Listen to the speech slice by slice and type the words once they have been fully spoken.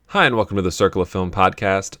Hi, and welcome to the Circle of Film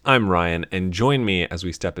podcast. I'm Ryan, and join me as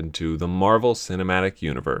we step into the Marvel Cinematic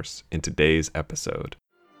Universe in today's episode.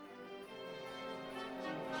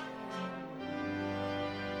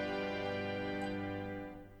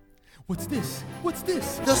 What's this? What's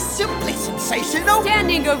this? The simply sensational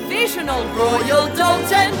Standing ovational Royal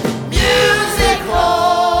Dalton Musical!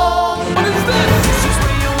 What is this? This is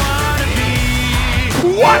where you wanna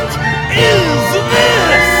be. What is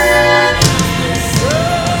this?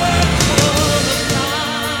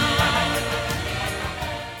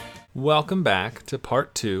 Welcome back to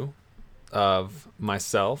part 2 of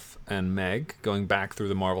myself and Meg going back through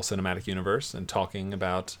the Marvel Cinematic Universe and talking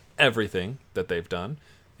about everything that they've done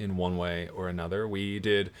in one way or another. We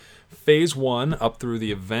did Phase 1 up through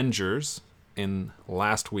the Avengers in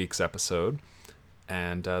last week's episode,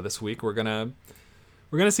 and this week we're gonna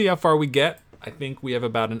see how far we get. I think we have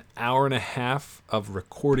about an hour and a half of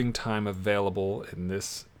recording time available in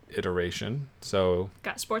this iteration, so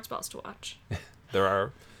got sports balls to watch.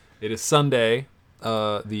 It is Sunday.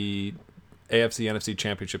 The AFC NFC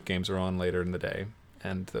Championship games are on later in the day,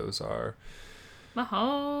 and those are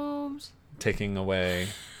Mahomes taking away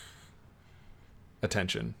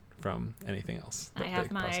attention from anything else. I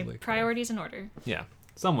have my priorities in order. Yeah,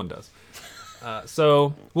 someone does.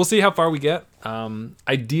 So we'll see how far we get.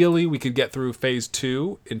 Ideally, we could get through Phase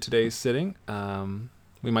 2 in today's sitting.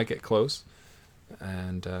 We might get close,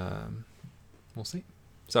 and we'll see.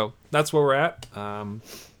 So that's where we're at.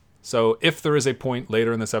 So if there is a point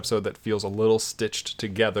later in this episode that feels a little stitched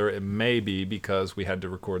together, it may be because we had to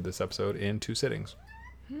record this episode in 2 sittings.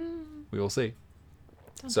 We will see.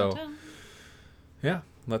 Yeah,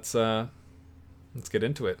 let's get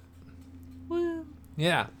into it. Woo.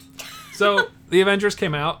 Yeah. So the Avengers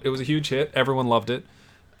came out. It was a huge hit. Everyone loved it,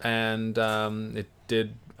 and it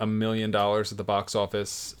did $1 million at the box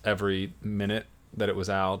office every minute that it was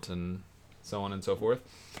out, and so on and so forth.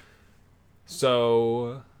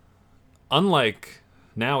 So, unlike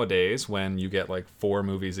nowadays when you get like 4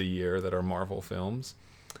 movies a year that are Marvel films,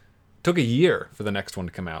 it took a year for the next one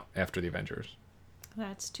to come out after the Avengers.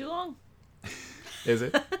 That's too long. Is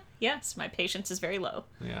it? Yes, my patience is very low.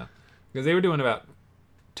 Yeah. Because they were doing about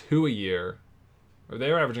 2 a year, or they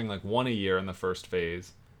were averaging like 1 a year in the first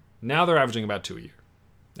phase. Now they're averaging about 2 a year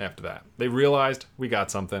after that. They realized, we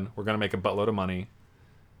got something. We're going to make a buttload of money.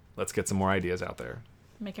 Let's get some more ideas out there.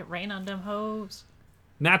 Make it rain on them hoes.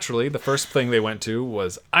 Naturally, the first thing they went to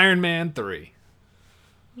was Iron Man 3.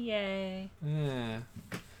 Yay. Yeah.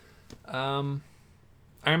 Iron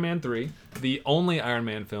Man 3, the only Iron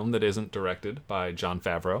Man film that isn't directed by Jon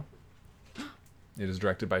Favreau. It is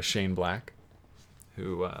directed by Shane Black,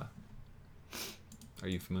 who, are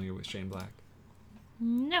you familiar with Shane Black?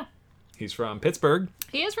 No. He's from Pittsburgh.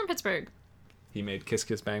 He is from Pittsburgh. He made Kiss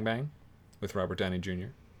Kiss Bang Bang with Robert Downey Jr.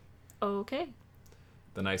 Okay.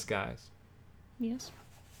 The Nice Guys. Yes.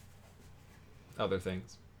 Other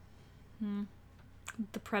things.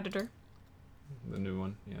 The Predator. The new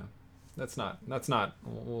one, yeah. That's not,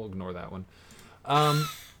 we'll ignore that one.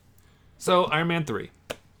 So, Iron Man 3.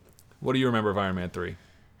 What do you remember of Iron Man 3?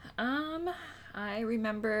 I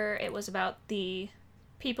remember it was about the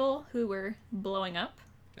people who were blowing up.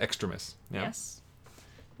 Extremis. Yeah. Yes.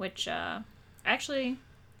 Which, actually,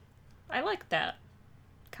 I liked that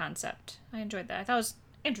concept. I enjoyed that. I thought it was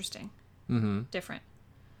interesting. Mm-hmm. Different.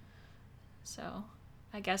 So,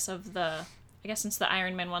 I guess since the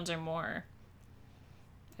Iron Man ones are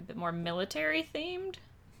a bit more military themed,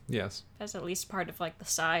 Yes. as at least part of like the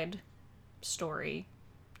side story,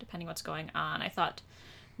 depending what's going on. I thought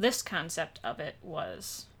this concept of it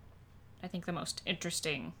was, I think, the most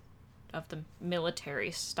interesting of the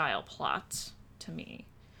military style plots to me.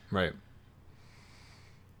 Right.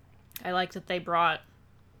 I like that they brought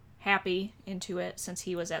Happy into it since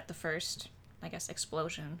he was at the first, I guess,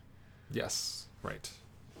 explosion. Yes. Right.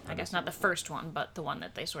 I guess not the first one, but the one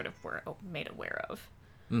that they sort of were made aware of.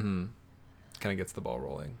 Mm-hmm. Kind of gets the ball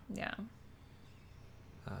rolling. Yeah.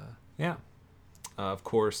 Yeah. Of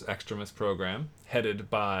course, Extremis program,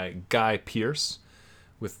 headed by Guy Pearce,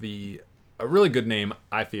 with a really good name,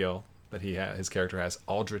 I feel, that his character has,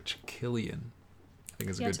 Aldrich Killian. I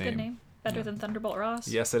think is a It's good a name. good name. Better than Thunderbolt Ross.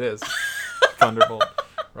 Yes, it is. Thunderbolt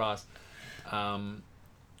Ross.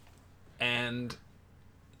 And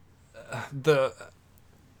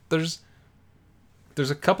there's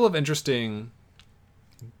a couple of interesting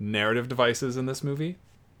narrative devices in this movie.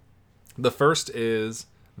 The first is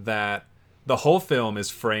that the whole film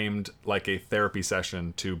is framed like a therapy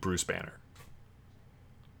session to Bruce Banner,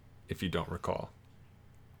 if you don't recall.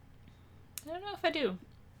 I don't know if I do.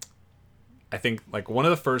 I think like one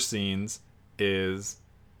of the first scenes is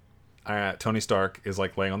Tony Stark is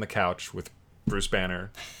like laying on the couch with Bruce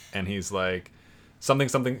Banner, and he's like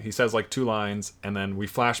something. He says like 2 lines, and then we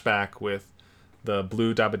flash back with the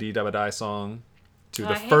Blue Dabba Dee Dabba Die song to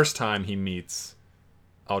the first time he meets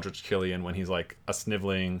Aldrich Killian, when he's like a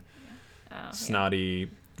sniveling, snotty,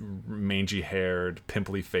 mangy-haired,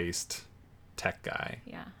 pimply-faced tech guy.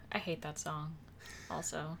 Yeah, I hate that song.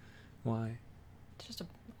 Also, Why? it's just an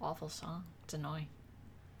awful song. It's annoying.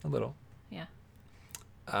 A little. Yeah.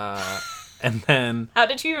 And then How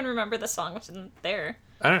did you even remember the song wasn't there?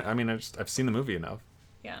 I've seen the movie enough.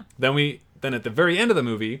 Yeah. Then at the very end of the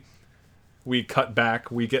movie, we cut back.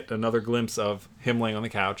 We get another glimpse of him laying on the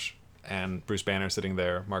couch and Bruce Banner sitting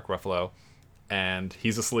there, Mark Ruffalo, and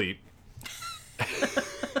he's asleep,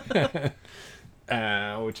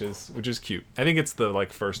 which is cute. I think it's the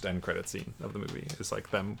like first end credit scene of the movie. It's like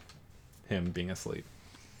him being asleep.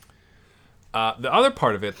 The other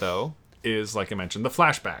part of it, though, is like I mentioned, the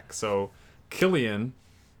flashback. So Killian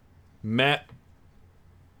met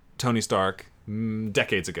Tony Stark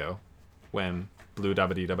decades ago when Blue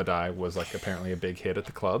Dabba Dee Dabba Die was like apparently a big hit at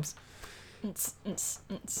the clubs.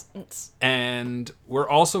 And we're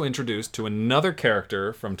also introduced to another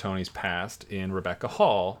character from Tony's past in Rebecca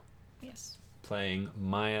Hall. Yes. Playing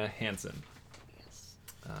Maya Hansen. Yes.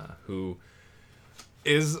 Who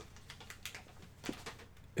is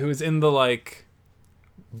in the like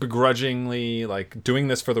begrudgingly like doing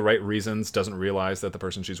this for the right reasons, doesn't realize that the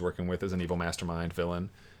person she's working with is an evil mastermind villain,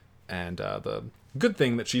 and the good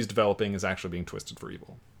thing that she's developing is actually being twisted for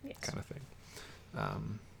evil. Yes. Kind of thing.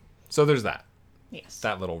 So there's that. Yes.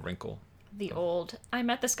 That little wrinkle. The old, I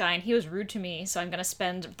met this guy and he was rude to me, so I'm going to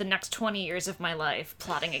spend the next 20 years of my life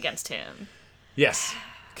plotting against him. Yes.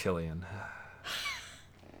 Killian.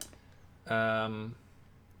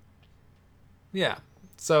 Yeah.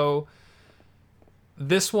 So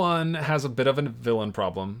this one has a bit of a villain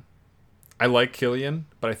problem. I like Killian,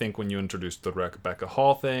 but I think when you introduce the Rebecca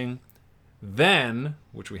Hall thing, then,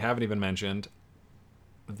 which we haven't even mentioned,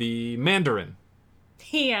 the Mandarin,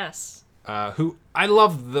 Yes. who I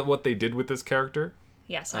love what they did with this character.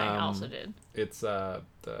 Yes, I also did. It's what's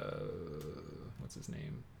his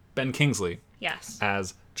name? Ben Kingsley Yes.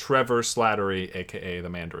 as Trevor Slattery, aka the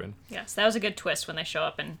Mandarin. Yes, that was a good twist when they show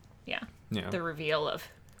up and, Yeah. the reveal of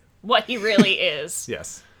what he really is.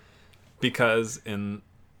 Yes. Because and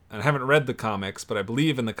I haven't read the comics, but I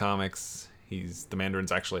believe in the comics the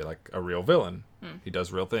Mandarin's actually like a real villain. He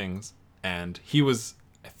does real things. And he was,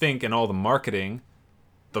 I think, in all the marketing,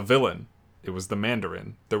 the villain. It was the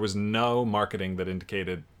Mandarin. There was no marketing that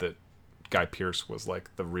indicated that Guy Pearce was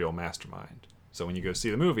like the real mastermind. So when you go see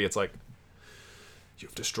the movie, it's like,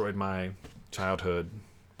 you've destroyed my childhood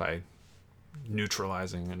by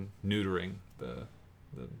neutralizing and neutering the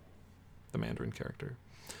Mandarin character.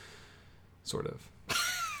 Sort of.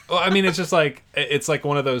 Well, I mean, it's just like, it's like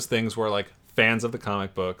one of those things where like fans of the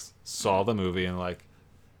comic books saw the movie and like,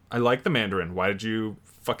 I like the Mandarin. Why did you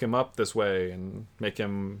fuck him up this way and make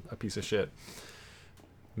him a piece of shit?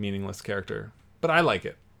 Meaningless character. But I like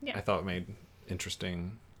it. Yeah. I thought it made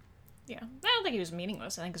interesting. Yeah. I don't think he was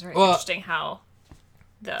meaningless. I think it's very Well, interesting how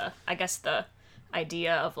the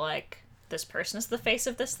idea of like, this person is the face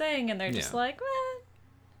of this thing, and they're just Yeah. like, well,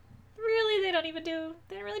 really, they didn't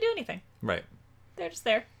really do anything. Right. They're just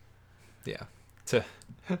there. Yeah.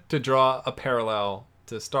 To draw a parallel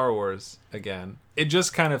to Star Wars again, it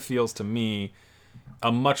just kind of feels to me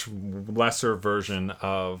a much lesser version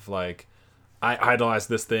of like, I idolize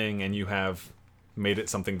this thing and you have made it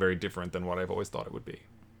something very different than what I've always thought it would be.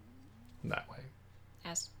 That way.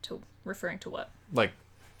 As to referring to what? Like,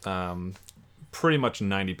 pretty much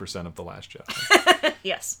 90% of The Last Jedi.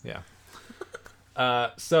 Yes. Yeah.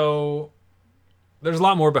 So there's a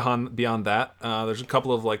lot more beyond that. There's a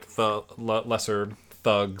couple of like the lesser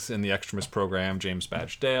thugs in the Extremis program. James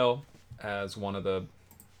Badge Dale as one of the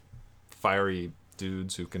fiery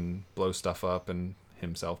dudes who can blow stuff up, and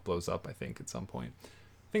himself blows up, I think, at some point.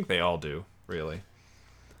 I think they all do, really.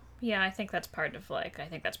 Yeah, I think that's part of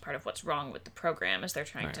what's wrong with the program, is they're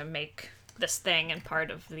trying to make this thing, and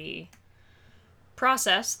part of the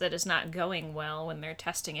process that is not going well when they're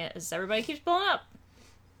testing it is everybody keeps blowing up.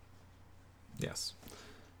 Yes.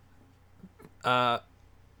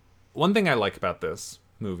 One thing I like about this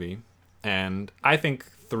movie, and I think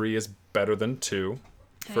 3 is better than 2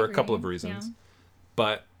 for a couple of reasons,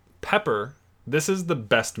 but Pepper, this is the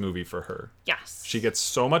best movie for her. Yes. She gets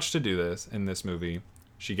so much to do this in this movie.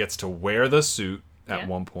 She gets to wear the suit at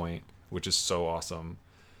one point, which is so awesome.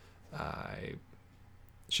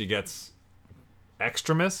 She gets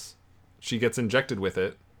Extremis. She gets injected with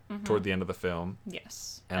it toward the end of the film.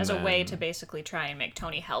 Yes. And as a way then- to basically try and make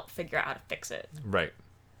Tony help figure out how to fix it. Right.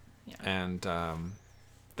 Yeah. and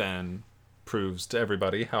then proves to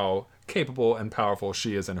everybody how capable and powerful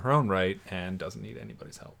she is in her own right and doesn't need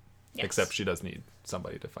anybody's help. Yes. Except she does need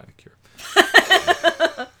somebody to find a cure.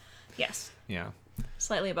 Yes. Yeah.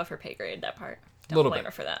 Slightly above her pay grade, that part. Don't Little blame bit.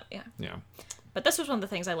 her for that, yeah. Yeah. But this was one of the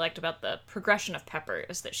things I liked about the progression of Pepper,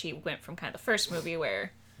 is that she went from kind of the first movie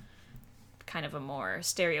where kind of a more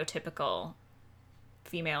stereotypical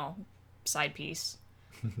female side piece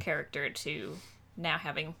character to now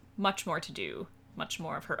having much more to do, much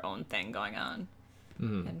more of her own thing going on,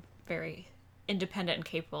 and very independent and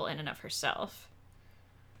capable in and of herself.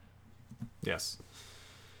 Yes.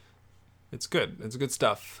 It's good. It's good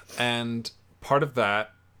stuff. And part of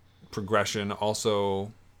that progression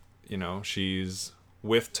also, you know, she's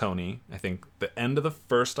with Tony. I think the end of the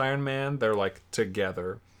first Iron Man, they're like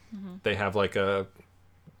together. They have like a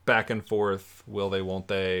back and forth, will they, won't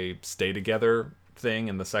they stay together thing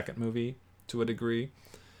in the second movie to a degree.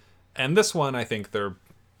 And this one, I think they're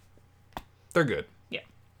good. Yeah.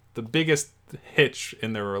 The biggest hitch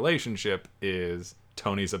in their relationship is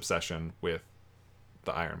Tony's obsession with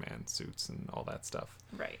the Iron Man suits and all that stuff.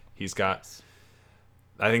 Right. He's got,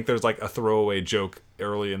 I think there's like a throwaway joke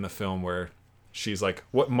early in the film where she's like,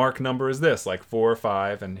 what Mark number is this? Like 4 or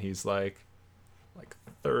 5? And he's like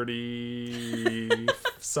 30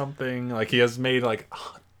 something. Like he has made like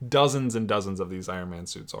dozens and dozens of these Iron Man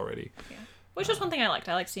suits already. Yeah. Which was one thing I liked.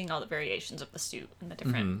 I liked seeing all the variations of the suit and the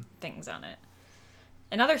different things on it.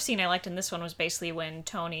 Another scene I liked in this one was basically when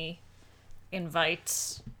Tony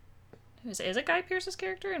invites... Is it Guy Pearce's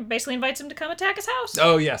character? And basically invites him to come attack his house.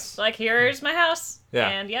 Oh, yes. Like, here's my house. Yeah.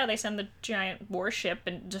 And yeah, they send the giant warship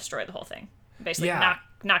and destroy the whole thing. Basically Yeah.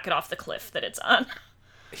 knock it off the cliff that it's on.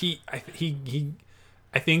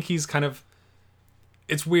 I think he's kind of...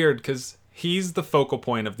 It's weird because he's the focal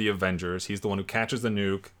point of the Avengers. He's the one who catches the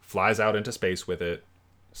nuke, flies out into space with it,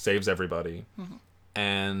 saves everybody.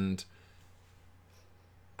 And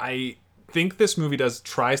I think this movie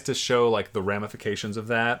tries to show like the ramifications of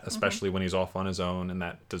that, especially when he's off on his own in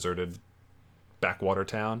that deserted backwater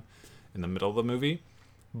town in the middle of the movie.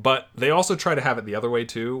 But they also try to have it the other way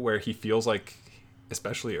too, where he feels like,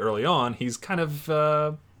 especially early on, he's kind of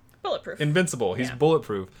Bulletproof. invincible. He's Yeah.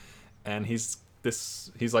 bulletproof, and he's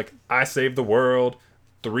like, I saved the world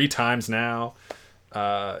 3 times now.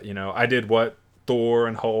 You know, I did what Thor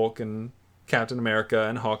and Hulk and Captain America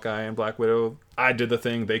and Hawkeye and Black Widow, I did the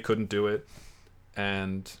thing, they couldn't do it.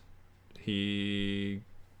 And he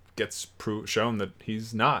gets shown that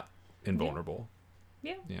he's not invulnerable.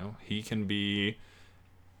 Yeah. You know, he can be...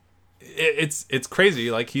 It's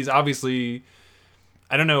crazy. Like, he's obviously...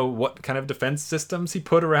 I don't know what kind of defense systems he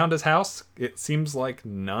put around his house. It seems like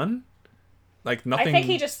none. Like, nothing... I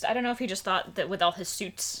think I don't know if he just thought that with all his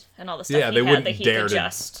suits and all the stuff Yeah, he they had, wouldn't that he dare could to-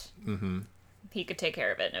 just... He could take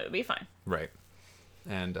care of it and it would be fine. Right.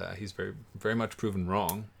 And he's very, very much proven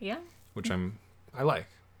wrong, Yeah. which I like.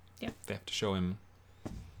 Yeah. They have to show him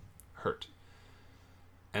hurt.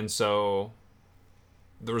 And so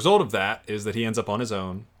the result of that is that he ends up on his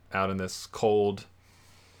own out in this cold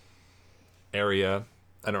area.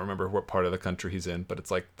 I don't remember what part of the country he's in, but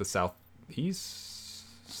it's like the southeast.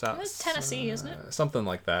 It's Tennessee, isn't it? Something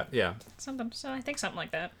like that, yeah. I think something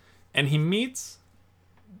like that. And he meets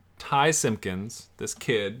Ty Simpkins, this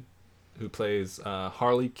kid who plays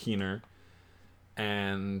Harley Keener,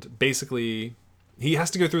 and basically he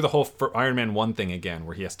has to go through the whole Iron Man 1 thing again,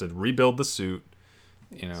 where he has to rebuild the suit,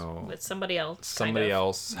 you know, With somebody else. somebody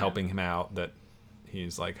else helping him out that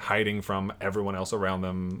he's like hiding from everyone else around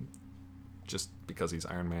them just because he's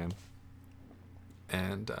Iron Man.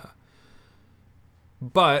 And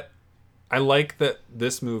but I like that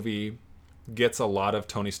this movie gets a lot of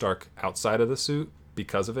Tony Stark outside of the suit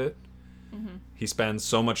because of it. He spends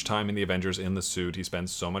so much time in the Avengers in the suit. He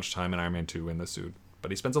spends so much time in Iron Man 2 in the suit. But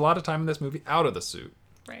he spends a lot of time in this movie out of the suit.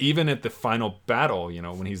 Right. Even at the final battle, you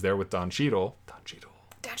know, when he's there with Don Cheadle.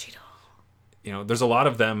 You know, there's a lot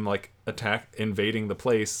of them like invading the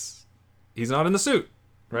place. He's not in the suit,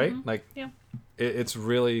 right? Like, Yeah. it's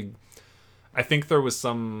really... I think there was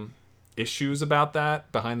some issues about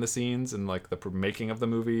that behind the scenes and like the making of the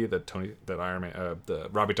movie that Iron Man, the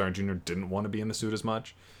Robert Downey Jr. didn't want to be in the suit as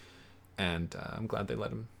much. And I'm glad they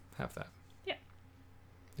let him have that. Yeah.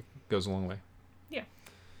 It goes a long way. Yeah.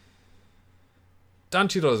 Don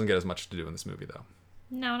Cheadle doesn't get as much to do in this movie, though.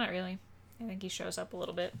 No, not really. I think he shows up a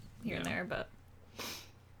little bit here and Yeah. there, but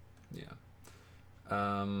Yeah.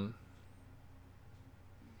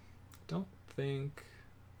 Don't think...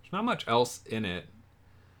 There's not much else in it.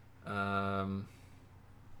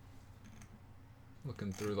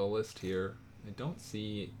 Looking through the list here, I don't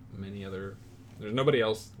see many other... There's nobody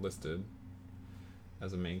else listed.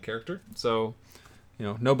 as a main character. So,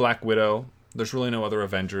 no Black Widow. There's really no other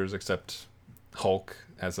Avengers except Hulk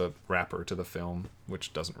as a wrapper to the film,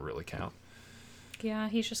 which doesn't really count. Yeah,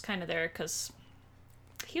 he's just kind of there because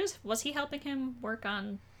was he helping him work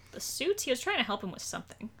on the suits? He was trying to help him with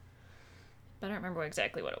something, but I don't remember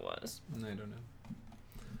exactly what it was. I don't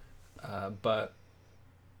know. But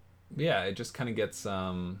yeah, it just kind of gets I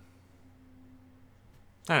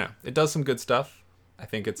don't know. It does some good stuff. I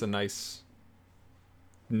think it's a nice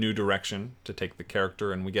new direction to take the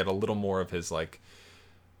character, and we get a little more of his like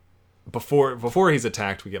before he's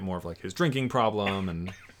attacked, we get more of like his drinking problem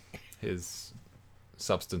and his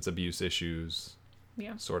substance abuse issues,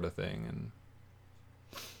 sort of thing, and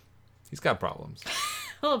he's got problems.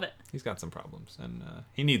 A little bit. He's got some problems, and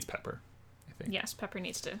he needs Pepper, I think. Yes, Pepper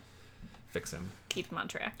needs to Fix him. keep him on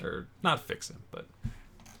track. Or not fix him, but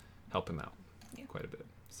help him out quite a bit.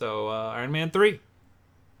 So, Iron Man 3.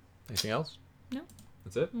 Anything else? No,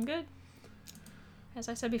 That's it? I'm good. As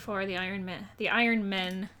I said before, the Iron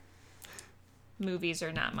Men movies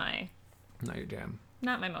are not my Not your jam.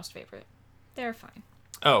 most favorite. They're fine.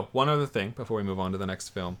 Oh, one other thing before we move on to the next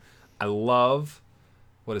film. I love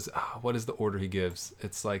what is the order he gives?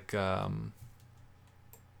 It's like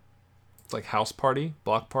House Party,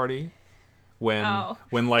 Block Party, when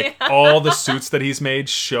all the suits that he's made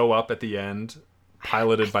show up at the end,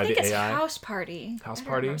 piloted by I think the it's AI. House Party. House I don't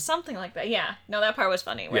Party? remember, something like that. Yeah. No, that part was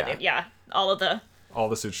funny. Where Yeah. all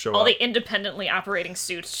the suits show all up. the independently operating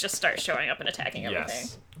suits just start showing up and attacking everything.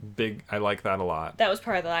 Yes, big. I like that a lot. That was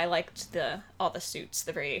part that I liked all the suits,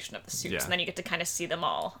 the variation of the suits, Yeah. and then you get to kind of see them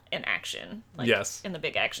all in action. Yes. In the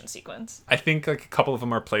big action sequence. I think like a couple of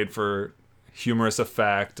them are played for humorous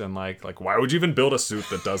effect and like why would you even build a suit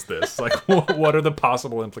that does this? Like what are the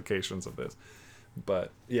possible implications of this?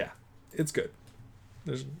 But yeah, it's good.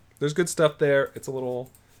 There's good stuff there. It's a little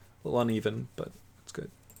uneven, but it's good.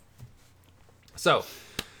 So,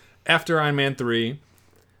 after Iron Man 3,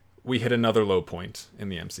 we hit another low point in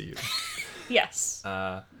the MCU. Yes.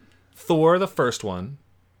 Thor, the first one,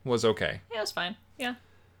 was okay. Yeah, it was fine. Yeah.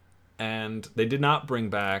 And they did not bring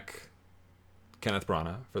back Kenneth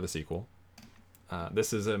Branagh for the sequel.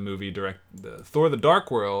 This is a movie Thor: The Dark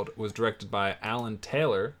World was directed by Alan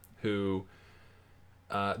Taylor, who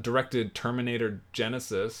directed Terminator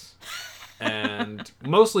Genesis and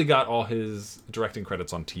mostly got all his directing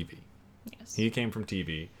credits on TV. Yes. He came from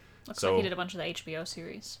TV. Looks like he did a bunch of the HBO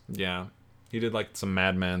series. Yeah. He did like some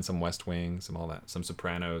Mad Men, some West Wing, some all that, some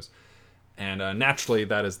Sopranos. And naturally,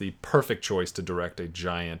 that is the perfect choice to direct a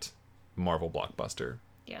giant Marvel blockbuster.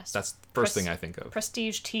 Yes. That's the first thing I think of.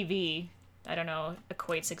 Prestige TV, I don't know,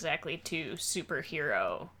 equates exactly to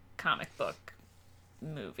superhero comic book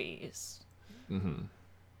movies. Mm-hmm.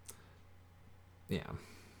 Yeah.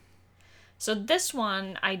 So this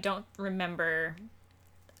one, I don't remember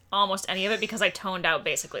almost any of it because I toned out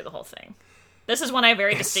basically the whole thing. This is one I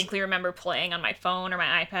very distinctly remember playing on my phone or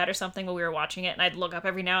my iPad or something while we were watching it, and I'd look up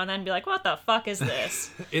every now and then and be like, what the fuck is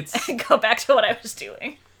this? And go back to what I was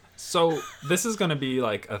doing. So this is going to be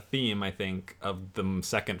like a theme, I think, of the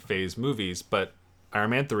second phase movies, but Iron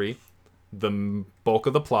Man 3, the bulk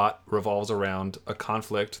of the plot revolves around a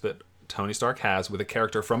conflict that Tony Stark has with a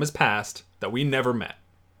character from his past that we never met.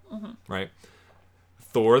 Mm-hmm. Right?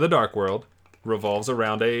 Thor: The Dark World revolves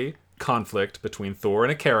around a conflict between Thor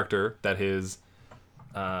and a character that his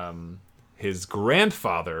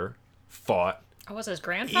grandfather fought Oh, was it his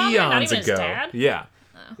grandfather? Not eons even ago. his dad? Yeah.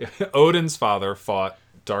 Oh. Odin's father fought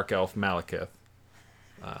Dark Elf Malekith.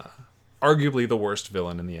 Arguably the worst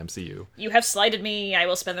villain in the MCU. You have slighted me. I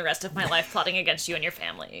will spend the rest of my life plotting against you and your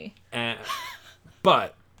family.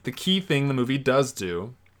 But the key thing the movie does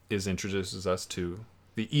do is introduces us to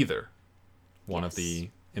the Ether, one of the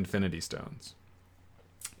Infinity Stones.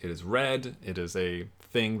 It is red. It is a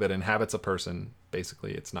thing that inhabits a person.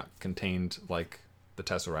 Basically, it's not contained like the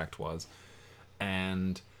Tesseract was.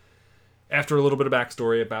 And after a little bit of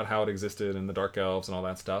backstory about how it existed and the Dark Elves and all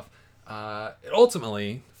that stuff, it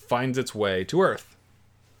ultimately finds its way to Earth.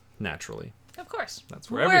 Naturally. Of course.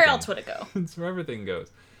 That's where else would it go? That's where everything goes.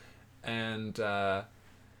 And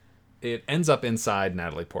it ends up inside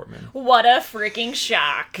Natalie Portman. What a freaking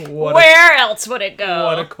shock. Where else would it go?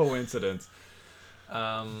 What a coincidence.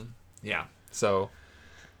 Yeah. So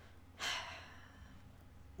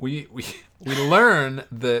we learn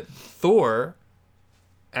that Thor,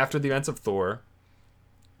 after the events of Thor,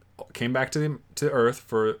 came back to Earth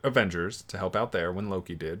for Avengers to help out there when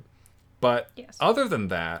Loki did. But other than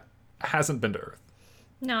that, hasn't been to Earth.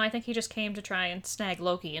 No, I think he just came to try and snag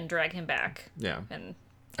Loki and drag him back. Yeah.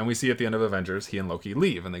 And we see at the end of Avengers, he and Loki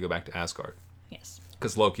leave and they go back to Asgard. yes.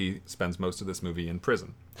 because Loki spends most of this movie in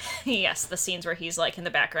prison. Yes, the scenes where he's like in the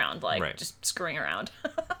background, like Right. just screwing around.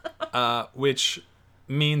 Which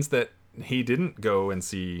means that he didn't go and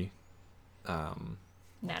see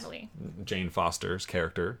Natalie. Jane Foster's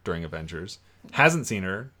character during Avengers. Hasn't seen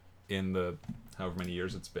her in the however many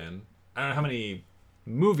years it's been. I don't know how many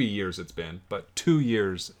movie years it's been, but 2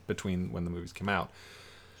 years between when the movies came out.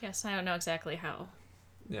 Yes, I don't know exactly how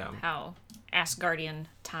Yeah. Asgardian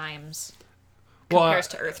times Well, compares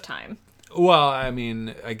to Earth time. Well, I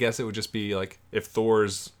mean, I guess it would just be like if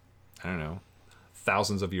Thor's, I don't know,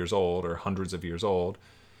 thousands of years old or hundreds of years old,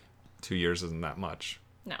 2 years isn't that much.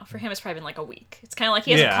 No, for him it's probably been like a week. It's kind of like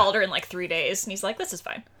he hasn't Yeah. called her in like 3 days, and he's like, "This is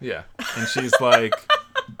fine." Yeah. And she's like,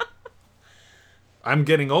 I'm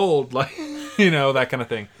getting old, like, that kind of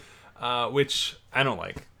thing. Which I don't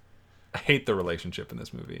like. I hate the relationship in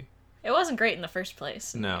this movie. It wasn't great in the first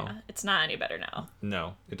place. No. Yeah, it's not any better now.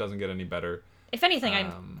 No, it doesn't get any better. If anything,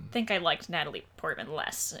 I think I liked Natalie Portman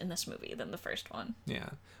less in this movie than the first one. Yeah.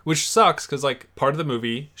 Which sucks, because, like, part of the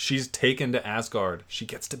movie, she's taken to Asgard. She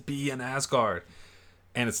gets to be in Asgard.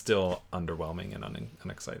 And it's still underwhelming and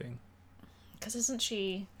unexciting. Because isn't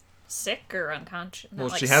she sick or unconscious? Not Well,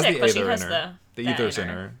 like she has sick, the but ether she has in her. The that ether's in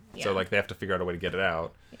her. Yeah. So, like, they have to figure out a way to get it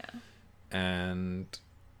out. Yeah. And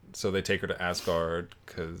so they take her to Asgard,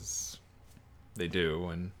 because they do.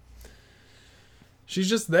 And she's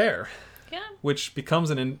just there. Yeah. Which becomes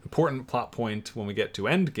an important plot point when we get to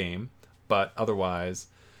Endgame. But otherwise...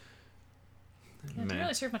 It didn't meh.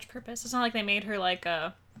 really serve much purpose. It's not like they made her like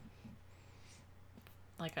a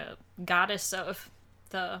goddess of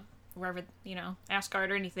the wherever,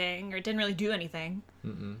 Asgard or anything, or it didn't really do anything.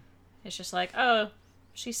 Mm-mm. It's just like, oh,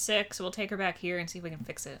 she's sick, so we'll take her back here and see if we can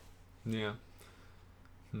fix it. Yeah.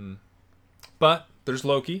 But there's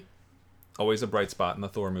Loki. Always a bright spot in the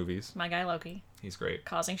Thor movies. My guy Loki, He's great.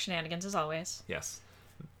 causing shenanigans as always. Yes.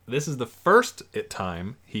 This is the first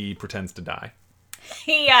time he pretends to die.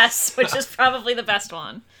 Yes, which is probably the best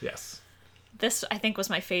one. Yes. This, I think,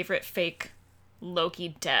 was my favorite fake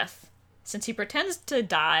Loki death, since he pretends to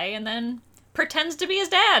die and then pretends to be his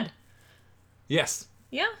dad. Yes.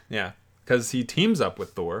 Yeah. Yeah. Because he teams up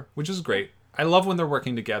with Thor, which is great. I love when they're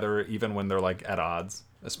working together, even when they're, like, at odds,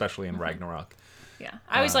 especially in Ragnarok. Yeah.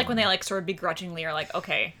 I always like when they, like, sort of begrudgingly are like,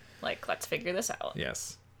 okay, like, let's figure this out.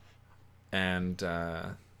 Yes. And,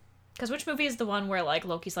 Because which movie is the one where, like,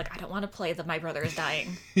 Loki's like, I don't want to play the my brother is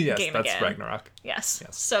dying yes, game that's again. Ragnarok. Yes.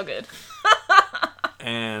 Yes. So good.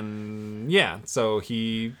 And, yeah, so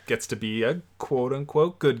he gets to be a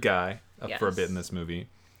quote-unquote good guy for a Yes. bit in this movie.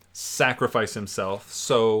 Sacrifice himself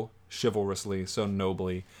so chivalrously, so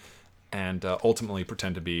nobly, and ultimately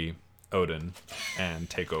pretend to be Odin and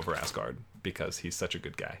take over Asgard because he's such a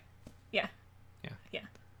good guy. Yeah. Yeah. Yeah.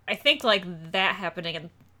 I think, like, that happening and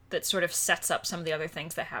that sort of sets up some of the other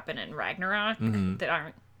things that happen in Ragnarok that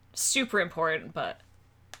aren't super important, but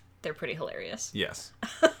they're pretty hilarious. Yes.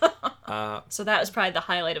 So that was probably the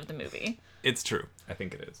highlight of the movie. It's true. I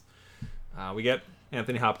think it is. We get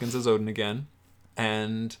Anthony Hopkins as Odin again.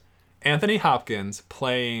 And Anthony Hopkins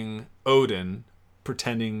playing Odin,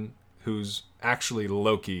 pretending who's actually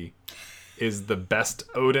Loki, is the best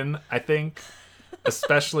Odin, I think.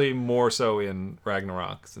 Especially more so in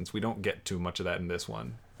Ragnarok, since we don't get too much of that in this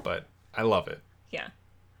one. But I love it. Yeah.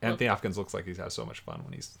 Anthony Hopkins looks like he's had so much fun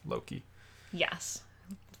when he's Loki. Yes.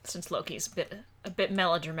 Since Loki's a bit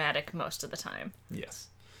melodramatic most of the time. Yes.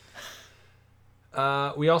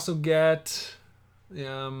 We also Stellan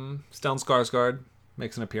Skarsgård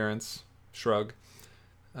makes an appearance. Shrug.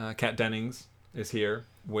 Kat Dennings is here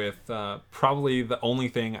with probably the only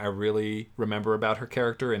thing I really remember about her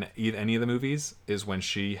character in any of the movies is when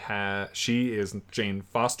she is Jane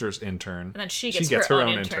Foster's intern. And then she gets her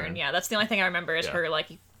own intern. Yeah, that's the only thing I remember is Yeah. her, like,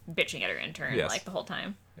 bitching at her intern, Yes. like, the whole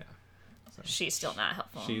time. Yeah. She's still not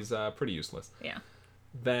helpful. She's pretty useless. Yeah.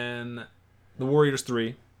 Then the Warriors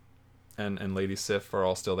 3 and Lady Sif are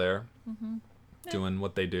all still there, doing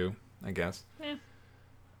what they do, I guess.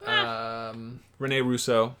 Yeah. Renee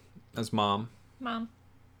Russo as Mom Mom.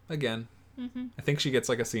 again. I think she gets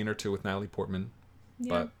like a scene or two with Natalie Portman, Yeah.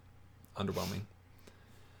 but underwhelming.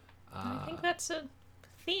 I think that's a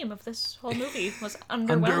theme of this whole movie was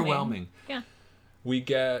underwhelming. Yeah. We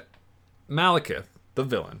get Malekith, the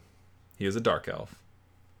villain. He is a dark elf.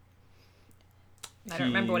 I don't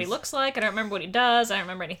remember what he He's- looks like. I don't remember what he does. I don't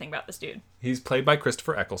remember anything about this dude. He's played by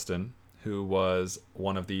Christopher Eccleston, who was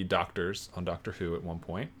one of the doctors on Doctor Who at one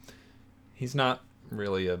point. He's not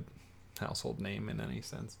really a household name in any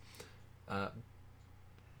sense.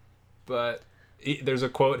 But there's a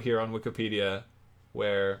quote here on Wikipedia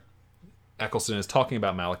where Eccleston is talking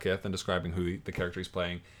about Malekith and describing who the character he's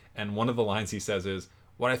playing. And one of the lines he says is,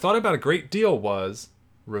 "What I thought about a great deal was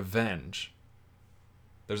revenge."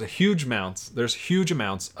 There's huge amounts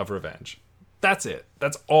of revenge. That's it.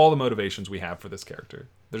 That's all the motivations we have for this character.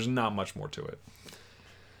 There's not much more to it.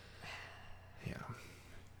 Yeah.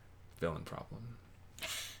 Villain problem.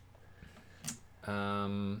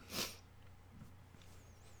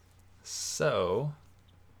 So,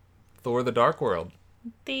 Thor: The Dark World.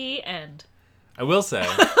 The end. I will say,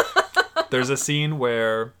 there's a scene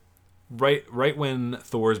where right when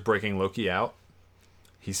Thor's breaking Loki out,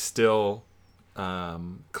 he's still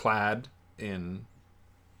clad in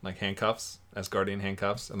like handcuffs, Asgardian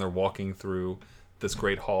handcuffs, and they're walking through this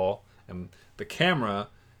great hall, and the camera,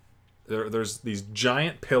 there's these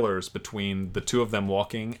giant pillars between the two of them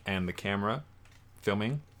walking and the camera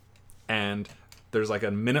filming, and there's like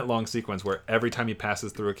a minute-long sequence where every time he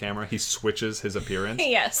passes through a camera, he switches his appearance.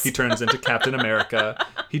 Yes. He turns into Captain America.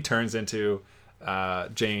 He turns into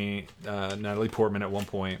Natalie Portman at one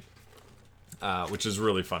point, which is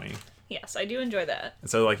really funny. Yes, I do enjoy that. And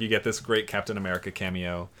so, like, you get this great Captain America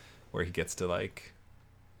cameo where he gets to, like,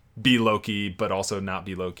 be Loki, but also not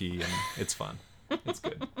be Loki, and it's fun. It's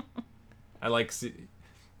good. I like...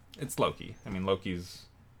 It's Loki. I mean, Loki's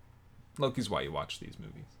why you watch these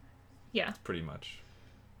movies. Yeah. Pretty much.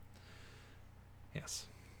 Yes.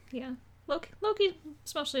 Yeah. Loki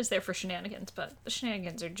mostly is there for shenanigans, but the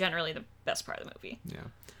shenanigans are generally the best part of the movie.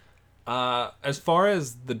 Yeah. As far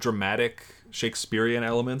as the dramatic Shakespearean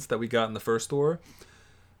elements that we got in the first Thor,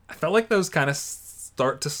 I felt like those kind of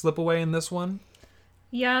start to slip away in this one.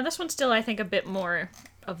 Yeah, this one's still, I think, a bit more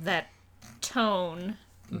of that tone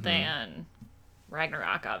than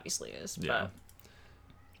Ragnarok obviously is. Yeah.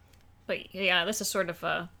 But yeah, this is sort of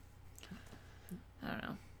a... I don't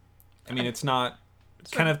know. I mean, it's not...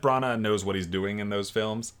 Kenneth Branagh knows what he's doing in those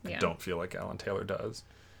films. Yeah. I don't feel like Alan Taylor does.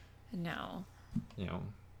 No. You know,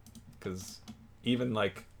 because even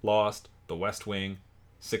like Lost, The West Wing,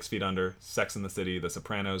 6 Feet Under, Sex and the City, The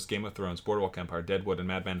Sopranos, Game of Thrones, Boardwalk Empire, Deadwood, and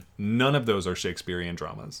Mad Men, none of those are Shakespearean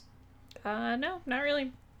dramas. No, not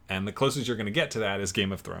really. And the closest you're going to get to that is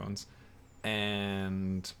Game of Thrones.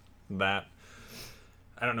 And that...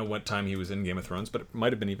 I don't know what time he was in Game of Thrones, but it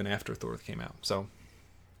might have been even after Thor came out. So,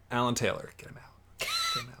 Alan Taylor, get him out. Get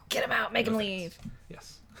him out. Get him out, make him leave.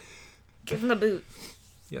 Yes. Give him the boot.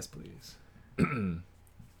 Yes, please.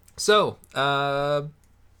 So, Thor: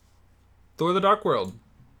 The Dark World.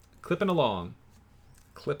 Clipping along.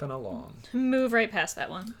 Move right past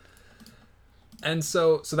that one. And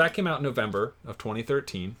so that came out in November of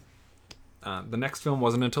 2013. The next film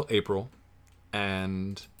wasn't until April.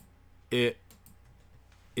 And it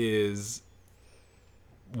is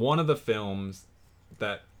one of the films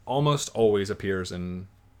that almost always appears in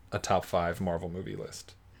a top 5 Marvel movie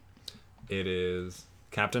list. It is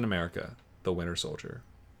Captain America, The Winter Soldier.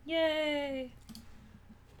 Yay!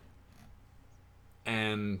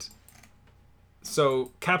 And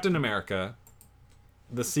so Captain America,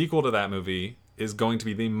 the sequel to that movie, is going to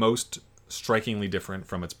be the most strikingly different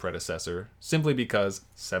from its predecessor, simply because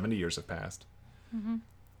 70 years have passed.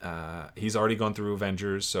 He's already gone through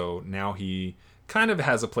Avengers, so now he kind of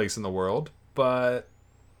has a place in the world, but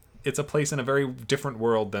it's a place in a very different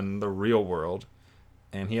world than the real world,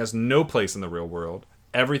 and he has no place in the real world.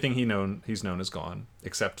 Everything he's known is gone,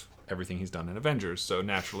 except everything he's done in Avengers. So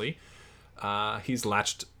naturally, he's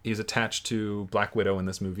attached to Black Widow in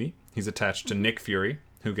this movie. He's attached to Nick Fury,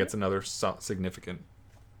 who gets another significant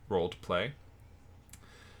role to play.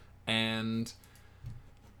 And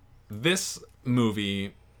this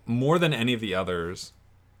movie, more than any of the others,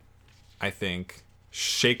 I think,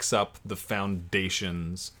 shakes up the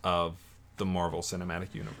foundations of the Marvel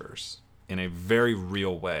Cinematic Universe in a very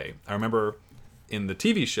real way. I remember in the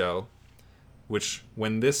TV show, which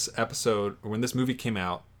when this movie came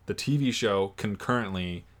out, the TV show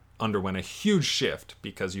concurrently underwent a huge shift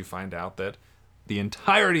because you find out that the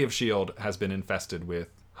entirety of S.H.I.E.L.D. has been infested with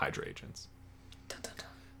Hydra agents.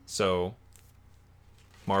 So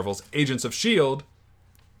Marvel's Agents of S.H.I.E.L.D.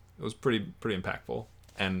 it was pretty impactful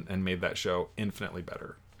and made that show infinitely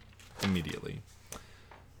better immediately.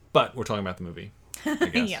 But we're talking about the movie, I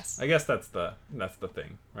guess. Yes. I guess that's the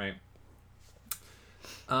thing, right?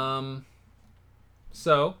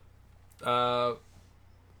 So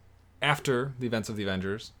after the events of the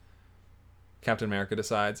Avengers, Captain America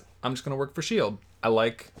decides, I'm just going to work for S.H.I.E.L.D. I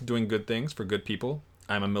like doing good things for good people.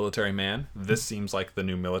 I'm a military man. This seems like the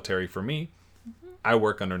new military for me. I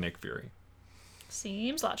work under Nick Fury.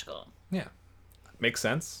 Seems logical. Yeah. Makes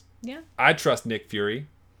sense. Yeah. I trust Nick Fury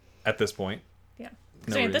at this point. Yeah.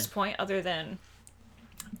 No So at reason. this point, other than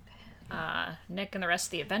Nick and the rest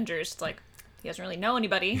of the Avengers, it's like, he doesn't really know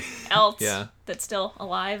anybody else Yeah. that's still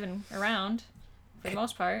alive and around for the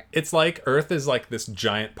most part. It's like Earth is like this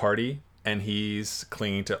giant party, and he's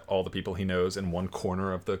clinging to all the people he knows in one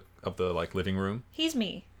corner of the like living room. He's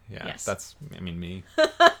me. Yeah, Yes. that's, I mean, me.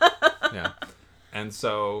 Yeah. And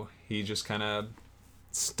so he just kind of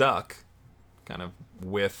stuck kind of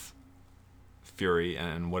with Fury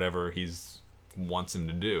and whatever wants him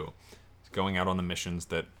to do. He's going out on the missions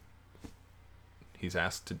that he's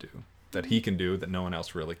asked to do, that he can do, that no one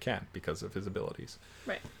else really can because of his abilities.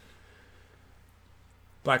 Right.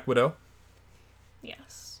 Black Widow,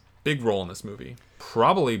 Yes. big role in this movie.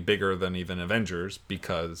 Probably bigger than even Avengers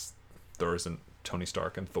because there isn't Tony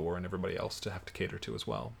Stark and Thor and everybody else to have to cater to as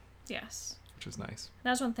well, Yes. which is nice.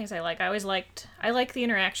 That was one of the things I like. I like the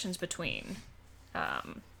interactions between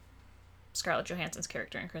Scarlett Johansson's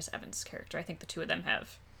character and Chris Evans' character. I think the two of them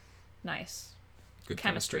have nice Good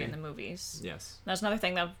chemistry in the movies. Yes. That's another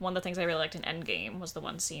thing one of the things I really liked in Endgame was the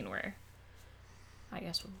one scene where, I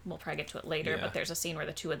guess we'll probably get to it later, Yeah. but there's a scene where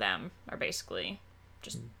the two of them are basically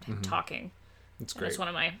just talking. It's And great. it's one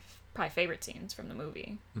of my probably favorite scenes from the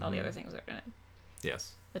movie. All the other things that are in it.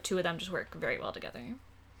 Yes. The two of them just work very well together.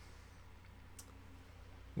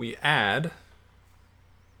 We add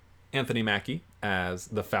Anthony Mackie as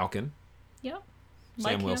the Falcon. Yep. Sam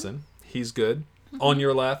Like him. Wilson. He's good. On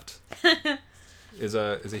Your Left is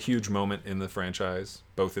a huge moment in the franchise,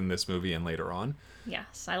 both in this movie and later on.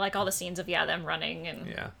 Yes. I like all the scenes of, them running and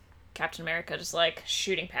Yeah. Captain America just,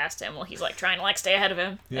 shooting past him while he's, trying to, stay ahead of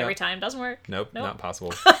him. Yeah. Every time. Doesn't work. Nope, Nope. not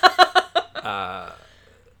possible.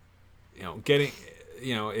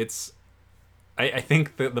 It's... I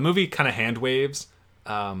think the movie kind of hand waves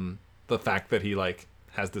the fact that he,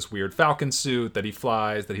 has this weird Falcon suit, that he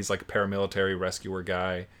flies, that he's, a paramilitary rescuer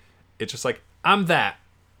guy. It's just I'm that.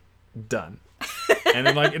 Done. And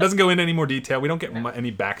then, it doesn't go into any more detail. We don't get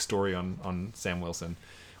any backstory on Sam Wilson,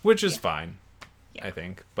 which is fine, Yeah. I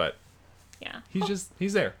think. But Yeah.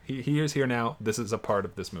 he's there. He is here now. This is a part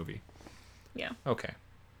of this movie. Yeah. Okay.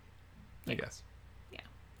 I guess. Yeah.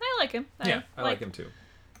 I like him. I like him too.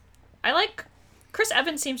 I like... Chris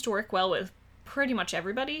Evans seems to work well with pretty much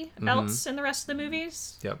everybody else in the rest of the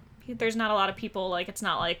movies. Yep. There's not a lot of people, it's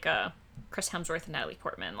not like Chris Hemsworth and Natalie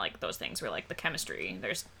Portman, those things where, the chemistry,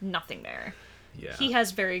 there's nothing there. Yeah. He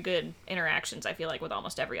has very good interactions, I feel like, with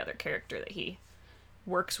almost every other character that he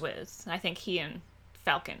works with. I think he and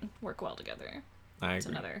Falcon work well together. I It's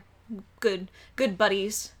agree. another good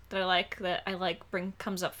buddies that I like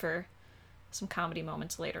comes up for some comedy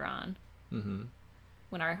moments later on. Mm-hmm.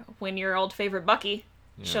 When your old favorite Bucky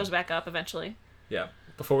shows back up eventually. Yeah.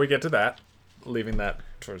 Before we get to that, leaving that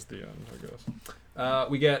towards the end, I guess.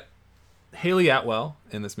 We get Haley Atwell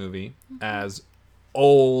in this movie as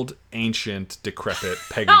old, ancient, decrepit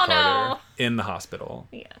Peggy Oh, Carter no. in the hospital,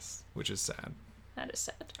 Yes, which is sad. that is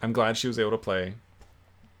sad. I'm glad she was able to play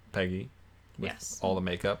Peggy with Yes. all the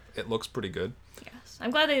makeup. It looks pretty good. Yes,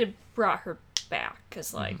 I'm glad they brought her back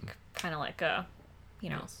as kind of like a,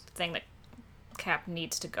 Yes. thing that Cap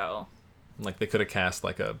needs to go. They could have cast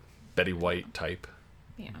a Betty White type,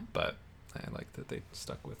 Yeah. but I like that they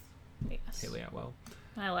stuck with Yes. Haley Atwell.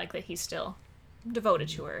 I like that he's still devoted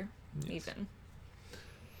to her, even.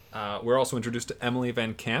 We're also introduced to Emily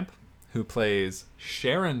Van Camp, who plays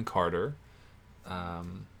Sharon Carter,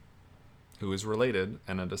 who is related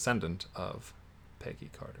and a descendant of Peggy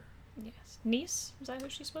Carter. Yes. Niece? Is that who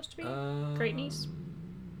she's supposed to be? Great niece?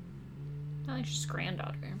 I think she's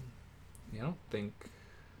granddaughter. I don't think...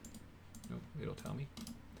 Nope, it'll tell me.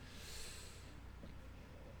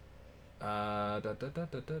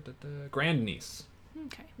 Grandniece,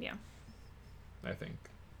 Okay, yeah. I think.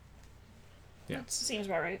 Yeah. That seems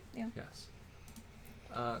about right, yeah. Yes.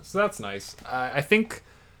 So that's nice. I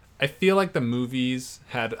feel like the movies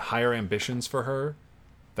had higher ambitions for her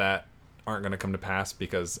that aren't going to come to pass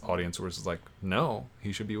because audience was like, no,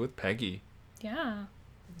 he should be with Peggy. Yeah.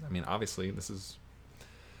 I mean, obviously,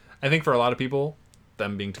 I think for a lot of people,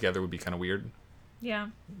 them being together would be kind of weird. Yeah.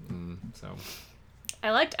 So,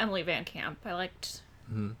 I liked Emily Van Camp. I liked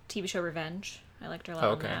TV show Revenge. I liked her a lot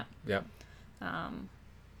on okay. that. Yep.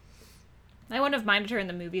 I wouldn't have minded her in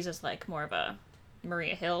the movies as more of a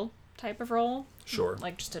Maria Hill type of role. Sure.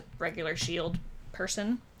 Just a regular S.H.I.E.L.D.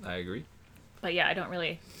 person. I agree. But yeah, I don't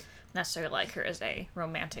really necessarily like her as a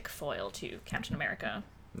romantic foil to Captain America.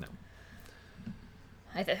 No.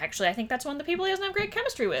 I think that's one of the people he doesn't have great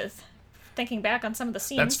chemistry with. Thinking back on some of the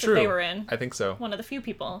scenes That's that true. they were in. I think so. One of the few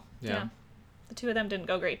people. Yeah. The two of them didn't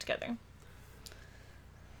go great together.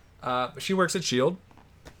 She works at S.H.I.E.L.D.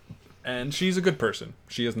 And she's a good person.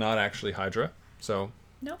 She is not actually Hydra. So,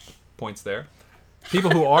 Nope. points there. People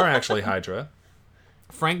who are actually Hydra.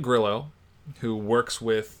 Frank Grillo who works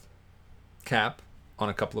with Cap on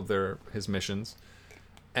a couple of his missions,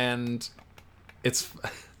 and it's.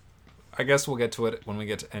 I guess we'll get to it when we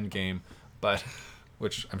get to Endgame, but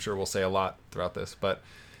which I'm sure we'll say a lot throughout this. But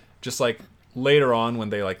just like later on, when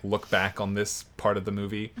they like look back on this part of the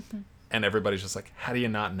movie, and everybody's just like, "How do you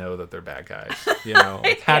not know that they're bad guys? You know,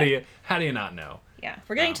 like, how do you not know?" Yeah,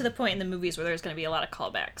 we're getting to the point in the movies where there's going to be a lot of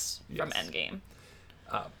callbacks from Yes. Endgame.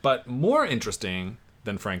 But more interesting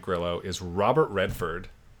than Frank Grillo is Robert Redford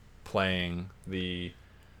playing the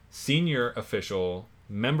senior official,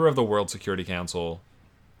 member of the World Security Council,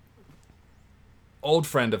 old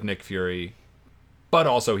friend of Nick Fury, but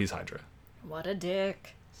also he's Hydra. What a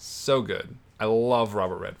dick. So good. I love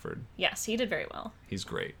Robert Redford. Yes, he did very well. He's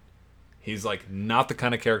great. He's like not the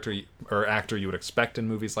kind of character or actor you would expect in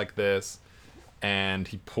movies like this, and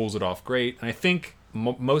he pulls it off great. And I think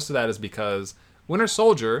most of that is because Winter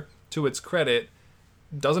Soldier, to its credit,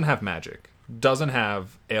 doesn't have magic, doesn't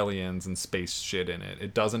have aliens and space shit in it.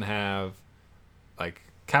 It doesn't have, like,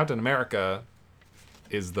 Captain America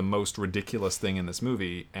is the most ridiculous thing in this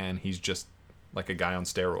movie, and he's just like a guy on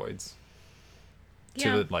steroids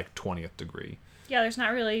to the like 20th degree. Yeah, there's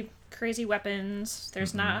not really crazy weapons.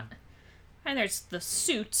 There's not, and there's the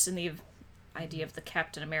suits and the idea of the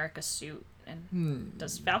Captain America suit. And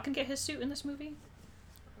does Falcon get his suit in this movie?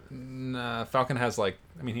 Nah, Falcon has like,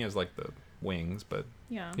 I mean, he has like the wings, but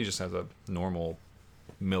Yeah. he just has a normal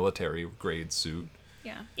military grade suit.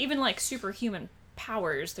 Yeah. Even like superhuman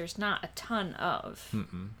powers, there's not a ton of.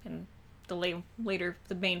 And the later,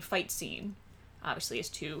 the main fight scene, obviously, is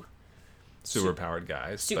two Superpowered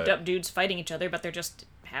guys. souped but, up dudes fighting each other, but they're just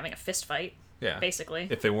having a fist fight, yeah, basically.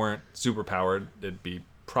 If they weren't superpowered, it'd be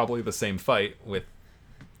probably the same fight with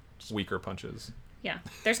weaker punches. Yeah.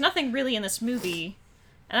 There's nothing really in this movie.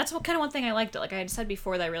 And that's kind of one thing I liked. Like I had said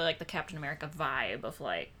before, that I really like the Captain America vibe of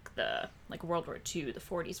like the like World War II, the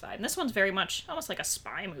 40s vibe. And this one's very much almost like a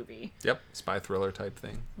spy movie. Yep, spy thriller type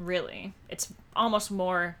thing. Really. It's almost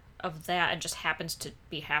more of that and just happens to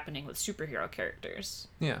be happening with superhero characters.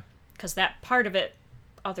 Yeah. Because that part of it,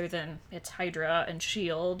 other than it's Hydra and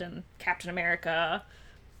S.H.I.E.L.D. and Captain America,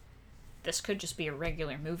 this could just be a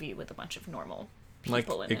regular movie with a bunch of normal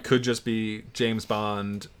people Like in it could just be James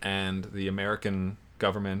Bond and the American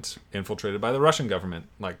government infiltrated by the Russian government.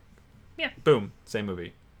 Like, Yeah. boom, same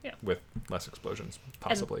movie. Yeah. With less explosions,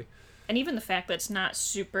 possibly. And even the fact that it's not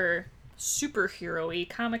superhero-y,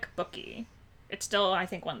 comic booky, it's still, I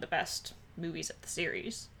think, one of the best movies of the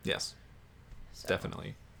series. Yes, So.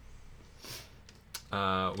 definitely.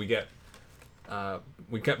 We get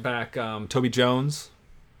back. Toby Jones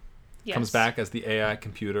Yes. comes back as the AI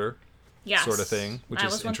computer Yes. sort of thing, which that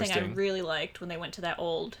is was one thing I interesting. really liked when they went to that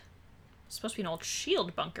old, supposed to be an old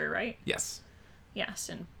S.H.I.E.L.D. bunker, right? Yes, Yes,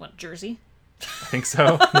 in what, Jersey? I think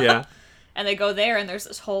so. Yeah. And they go there, and there's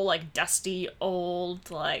this whole like dusty old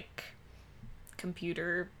like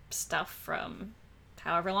computer stuff from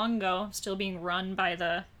however long ago, still being run by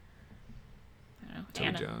the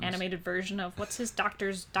Toby Jones. animated version of what's his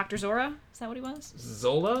Dr. Zora? Is that what he was?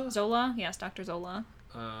 Zola. Zola? Yes, Dr. Zola.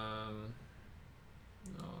 No,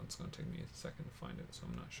 it's gonna take me a second to find it, so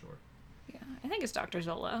I'm not sure. Yeah, I think it's Dr.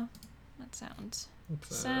 Zola. That sounds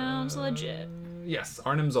legit. Yes,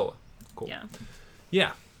 Arnim Zola. Cool. Yeah.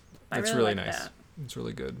 Yeah, I it's really really like nice. that. It's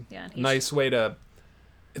really good. Yeah, and he's- Nice way to.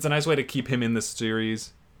 It's a nice way to keep him in this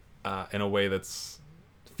series, in a way that's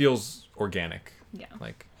feels organic. Yeah.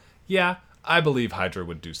 Like, yeah, I believe Hydra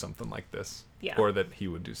would do something like this. Yeah. Or that he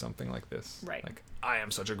would do something like this. Right. Like, I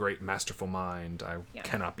am such a great masterful mind. I Yeah.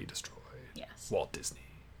 cannot be destroyed. Yes. Walt Disney.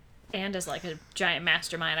 And as like a giant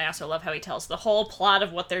mastermind, I also love how he tells the whole plot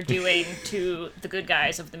of what they're doing to the good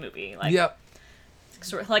guys of the movie. Like, Yep.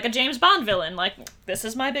 sort of like a James Bond villain. Like, this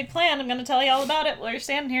is my big plan. I'm going to tell you all about it while you're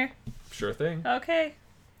standing here. Sure thing. Okay.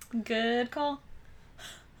 Good call.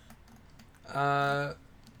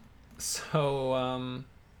 So,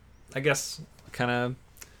 I guess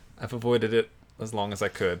I've avoided it as long as I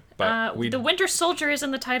could, but The Winter Soldier is in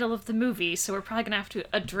the title of the movie, so we're probably going to have to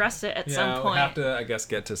address it at some we point. have to, I guess,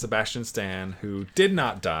 get to Sebastian Stan, who did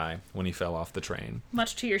not die when he fell off the train.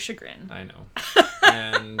 Much to your chagrin. I know.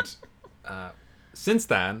 And since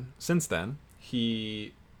then,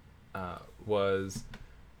 he was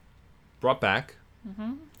brought back.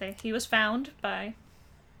 He was found by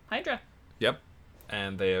Hydra. Yep.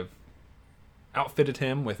 And they have outfitted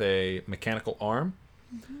him with a mechanical arm.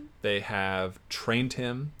 They have trained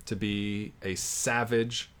him to be a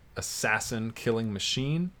savage assassin killing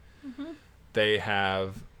machine. They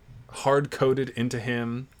have hard-coded into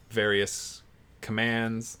him various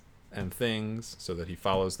commands and things so that he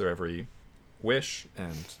follows their every wish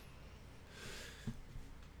and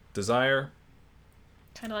desire.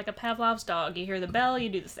 Kind of like a Pavlov's dog. You hear the bell, you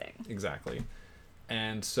do the thing. Exactly.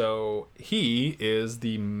 And so he is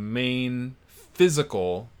the main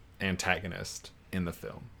physical antagonist in the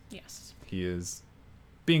film. Yes. He is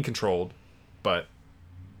being controlled, but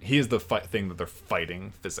he is the thing that they're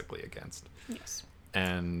fighting physically against. Yes.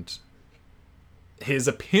 And his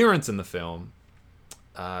appearance in the film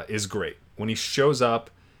is great. When he shows up,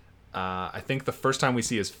 I think the first time we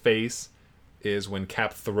see his face is when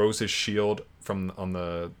Cap throws his shield on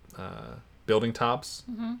the building tops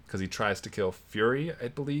because he tries to kill Fury, I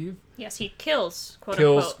believe. Yes, he kills, quote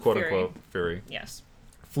Unquote Fury. Yes.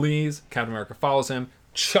 Flees. Captain America follows him,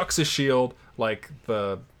 chucks his shield like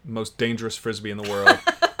the most dangerous frisbee in the world,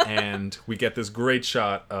 and we get this great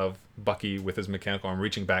shot of Bucky with his mechanical arm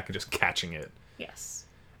reaching back and just catching it. Yes.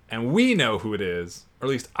 And we know who it is, or at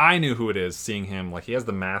least I knew who it is, seeing him. Like, he has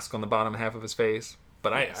the mask on the bottom half of his face,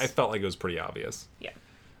 but Yes. I felt like it was pretty obvious. Yeah.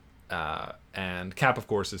 And Cap, of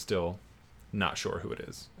course, is still not sure who it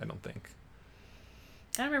is, I don't think.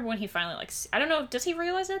 I don't remember when he finally, like, I don't know, does he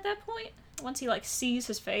realize it at that point? Once he, like, sees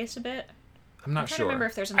his face a bit? I'm not I'm trying sure. to remember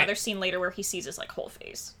if there's another scene later where he sees his, like, whole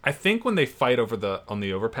face. I think when they fight on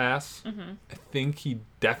the overpass, Mm-hmm. I think he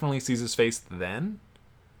definitely sees his face then.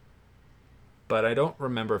 But I don't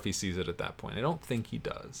remember if he sees it at that point. I don't think he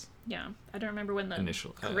does. Yeah. I don't remember when the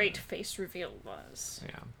Initial- great face reveal was.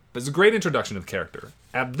 Yeah. But it's a great introduction to the character.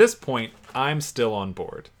 At this point, I'm still on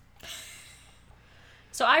board.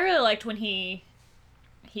 So I really liked when he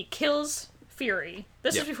kills Fury.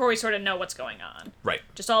 This Yeah. is before we sort of know what's going on. Right.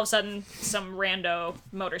 Just all of a sudden, some rando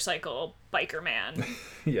motorcycle biker man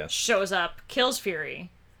Yes. shows up, kills Fury,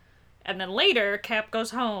 and then later, Cap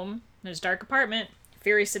goes home in his dark apartment.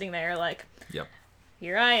 Fury's sitting there like, Yep.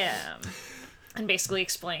 here I am. And basically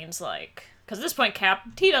explains, like, because at this point,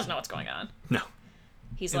 Cap, he doesn't know what's going on. No.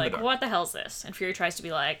 He's In the like, dark. what the hell's this? And Fury tries to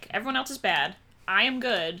be like, everyone else is bad. I am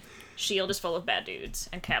good. S.H.I.E.L.D. is full of bad dudes.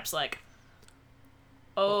 And Cap's like,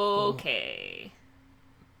 okay.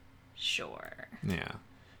 Sure. Yeah.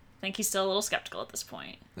 I think he's still a little skeptical at this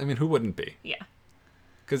point. I mean, who wouldn't be? Yeah.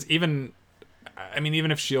 Because even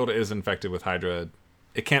if S.H.I.E.L.D. is infected with Hydra,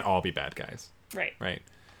 it can't all be bad guys. Right. Right.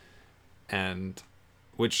 And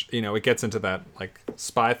which, it gets into that, like,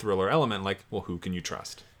 spy thriller element, like, well, who can you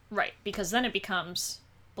trust? Right. Because then it becomes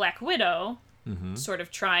Black Widow Mm-hmm. sort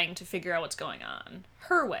of trying to figure out what's going on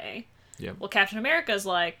her way. Yep. Well, Captain America's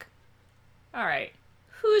like, all right,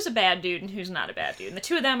 who's a bad dude and who's not a bad dude? And the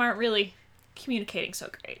two of them aren't really communicating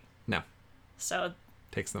so great. No. So it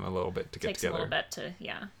Takes them a little bit to get takes together. a little bit to,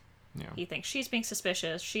 yeah. Yeah. He thinks she's being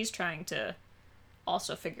suspicious. She's trying to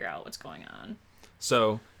also figure out what's going on.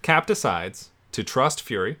 So Cap decides to trust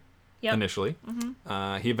Fury Yep. initially.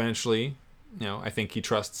 Mm-hmm. He eventually, I think he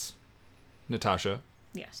trusts Natasha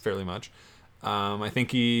Yes. fairly much. I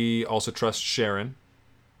think he also trusts Sharon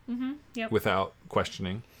Yep. without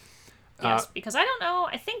questioning. Yes, because I don't know.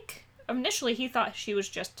 I think initially he thought she was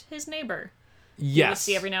just his neighbor. He would Yes.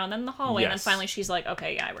 see every now and then in the hallway, and then Yes. finally she's like,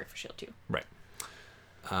 okay, yeah, I work for S.H.I.E.L.D. too. Right.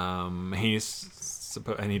 And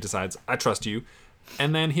he decides, I trust you.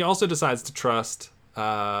 And then he also decides to trust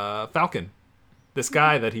Falcon, this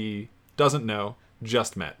guy that he doesn't know,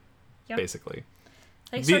 just met, Yep. basically.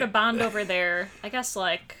 They sort of bond over there. I guess,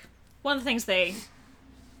 like, one of the things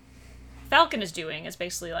Falcon is doing is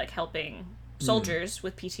basically, like, helping soldiers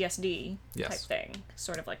with PTSD type Yes. thing.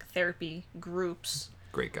 Sort of like therapy groups,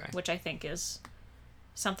 Great guy. which I think is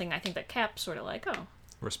something I think that Cap sort of like, oh,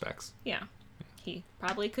 Respects. yeah. He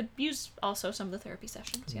probably could use also some of the therapy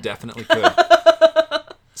sessions. Yeah. Definitely could.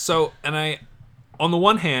 So, and on the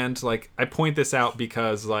one hand, like, I point this out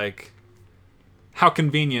because, like, how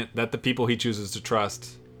convenient that the people he chooses to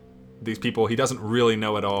trust, these people he doesn't really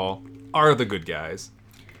know at all, are the good guys.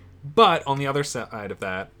 But on the other side of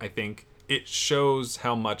that, I think it shows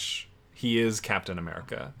how much he is Captain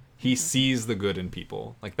America. He sees the good in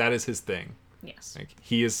people. Like, that is his thing. Yes. Like,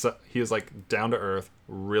 he is like down to earth,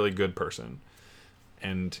 really good person,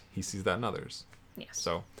 and he sees that in others. Yes.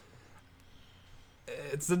 So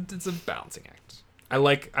it's a balancing act. I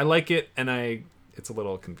like it, and it's a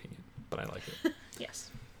little convenient, but I like it. Yes.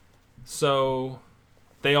 So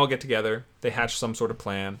they all get together. They hatch some sort of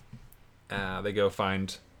plan. They go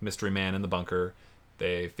find Mystery Man in the bunker.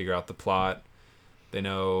 They figure out the plot. They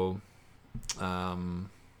know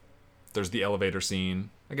there's the elevator scene.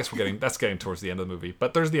 I guess that's getting towards the end of the movie,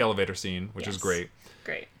 but there's the elevator scene, which is Yes. great.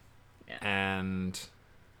 Great. Yeah. And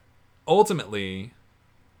ultimately,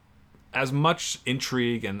 as much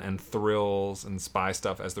intrigue and thrills and spy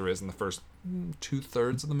stuff as there is in the first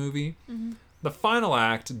 2/3 of the movie, the final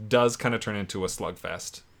act does kind of turn into a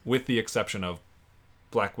slugfest, with the exception of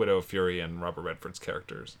Black Widow, Fury, and Robert Redford's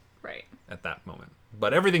characters Right. at that moment.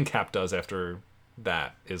 But everything Cap does after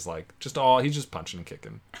that is like he's just punching and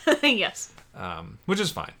kicking, Yes. which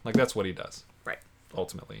is fine. Like that's what he does Right.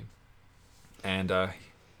 ultimately. And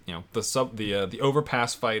the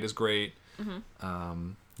overpass fight is great. A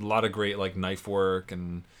lot of great like knife work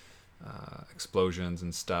and explosions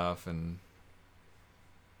and stuff, and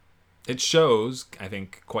it shows, I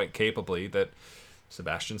think, quite capably that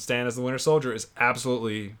Sebastian Stan as the Winter Soldier is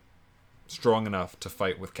absolutely strong enough to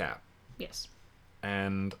fight with Cap. Yes.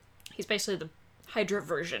 And He's basically the Hydra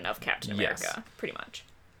version of Captain America, Yes. pretty much.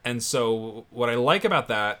 And so what I like about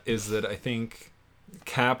that is that I think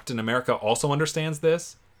Captain America also understands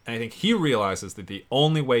this. And I think he realizes that the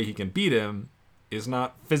only way he can beat him is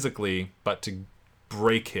not physically, but to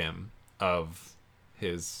break him of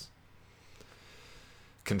his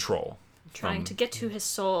control. Trying to get to his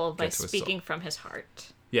soul by get to his speaking soul. from his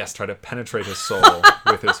heart. Yes, try to penetrate his soul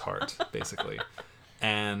with his heart, basically.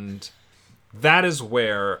 And that is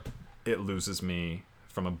where it loses me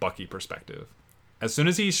from a Bucky perspective. As soon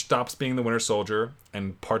as he stops being the Winter Soldier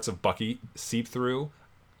and parts of Bucky seep through,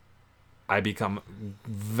 I become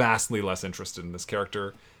vastly less interested in this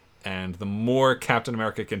character. And the more Captain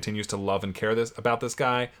America continues to love and care about this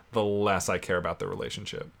guy, the less I care about their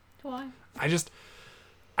relationship. Why?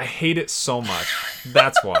 I hate it so much.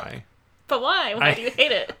 That's why. But why? Why do you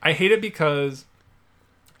hate it? I hate it because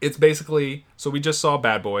it's basically... So we just saw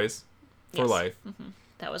Bad Boys for Yes. Life. Mm-hmm.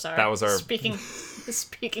 That was our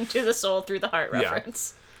speaking to the soul through the heart Yeah.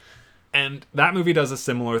 reference. And that movie does a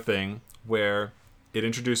similar thing where it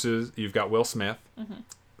introduces... You've got Will Smith. Mm-hmm.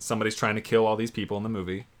 Somebody's trying to kill all these people in the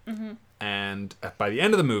movie. Mm-hmm. And by the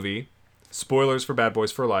end of the movie... Spoilers for Bad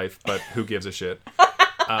Boys for Life, but who gives a shit?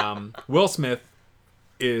 Will Smith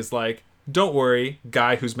is like, don't worry,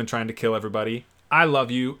 guy who's been trying to kill everybody. I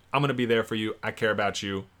love you. I'm going to be there for you. I care about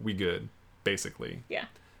you. We good, basically. Yeah.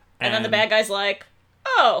 And then the bad guy's like,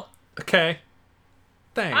 oh, okay,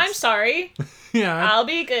 thanks. I'm sorry. Yeah. I'll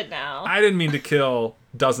be good now. I didn't mean to kill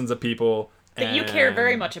dozens of people. That you care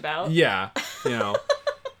very much about. Yeah,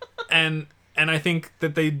 and I think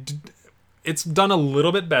that it's done a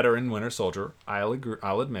little bit better in Winter Soldier.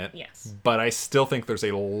 I'll admit. Yes. But I still think there's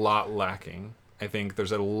a lot lacking. I think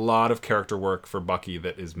there's a lot of character work for Bucky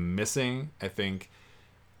that is missing. I think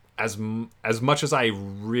as much as I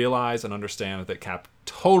realize and understand that Cap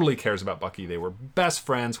totally cares about Bucky, they were best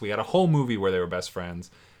friends. We had a whole movie where they were best friends.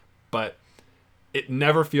 But it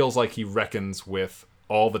never feels like he reckons with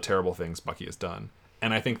all the terrible things Bucky has done.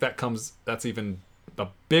 And I think that's even a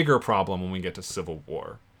bigger problem when we get to Civil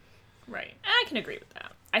War. Right. I can agree with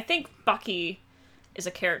that. I think Bucky is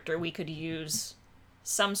a character we could use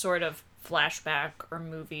some sort of flashback or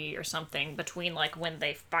movie or something between like when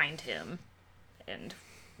they find him and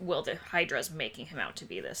the Hydra's making him out to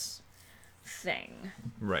be this thing.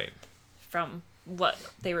 Right. From what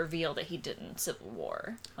they reveal that he did in Civil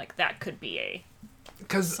War. Like that could be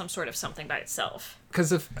some sort of something by itself.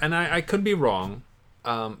 Because I could be wrong,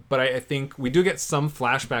 but I think we do get some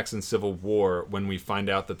flashbacks in Civil War when we find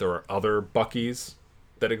out that there are other Buckys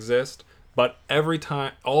that exist. But every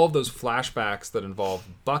time, all of those flashbacks that involve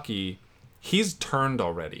Bucky, he's turned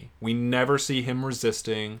already. We never see him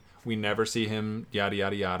resisting. We never see him yada,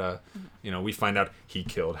 yada, yada. Mm-hmm. We find out he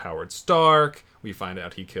killed Howard Stark. We find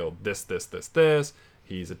out he killed this.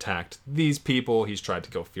 He's attacked these people. He's tried to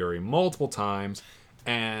kill Fury multiple times.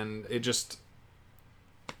 And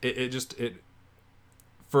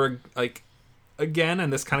again,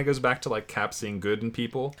 and this kind of goes back to like Cap seeing good in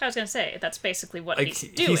people. I was going to say, that's basically what Like,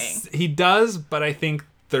 he's doing. He does, but I think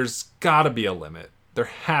there's got to be a limit. There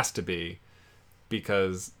has to be.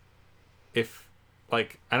 Because if,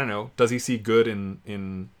 like, I don't know, does he see good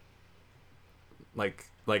in like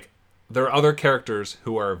there are other characters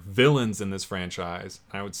who are villains in this franchise.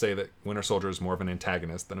 I would say that Winter Soldier is more of an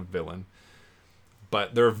antagonist than a villain.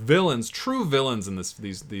 But there are villains, true villains in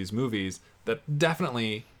these movies that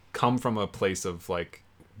definitely come from a place of like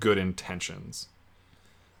good intentions.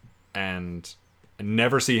 And I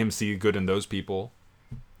never see him see good in those people.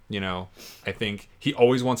 I think he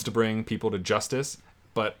always wants to bring people to justice,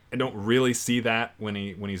 but I don't really see that when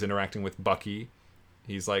he's interacting with Bucky.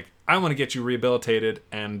 He's like, I want to get you rehabilitated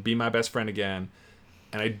and be my best friend again.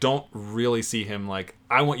 And I don't really see him like,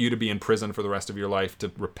 I want you to be in prison for the rest of your life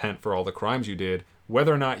to repent for all the crimes you did.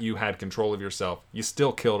 Whether or not you had control of yourself, you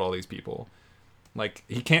still killed all these people. Like,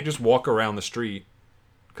 he can't just walk around the street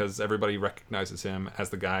because everybody recognizes him as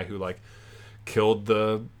the guy who, like, killed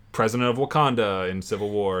the president of Wakanda in Civil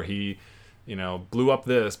War. He, blew up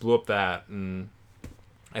this, blew up that. And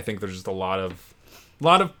I think there's just a lot of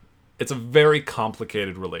it's a very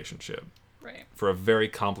complicated relationship. Right. for a very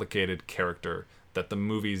complicated character that the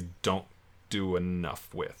movies don't do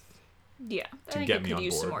enough with. Yeah. I think get it me could on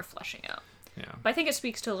use some board. more fleshing out. Yeah. But I think it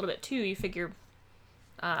speaks to a little bit too. You figure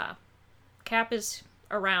Cap is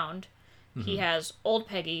around. He has old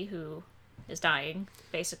Peggy, who is dying,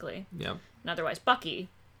 basically. Yep. And otherwise Bucky.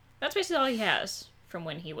 That's basically all he has from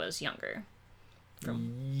when he was younger.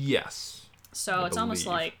 Yes. So I it's almost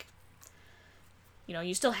believe. like,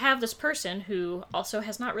 you still have this person who also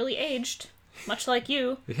has not really aged, much like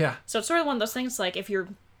you. Yeah. So it's sort of one of those things like if your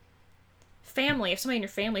family, if somebody in your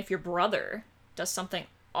family, if your brother does something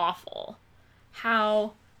awful,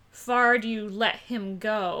 how far do you let him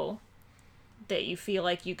go that you feel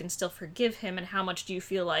like you can still forgive him, and how much do you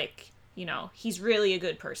feel like, he's really a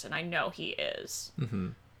good person? I know he is. Mm-hmm.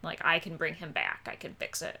 Like, I can bring him back. I can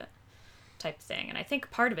fix it type thing. And I think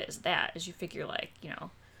part of it is that, is you figure like, to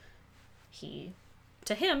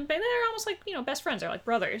him, they're almost like, best friends. They're like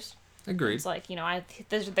brothers. Agreed. It's like,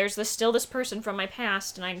 there's still this person from my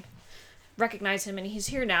past, and I recognize him, and he's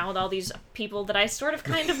here now with all these people that I sort of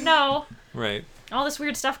kind of know. Right. All this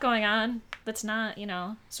weird stuff going on that's not,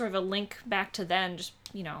 sort of a link back to then. Just,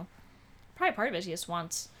 probably part of it is he just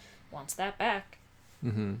wants that back.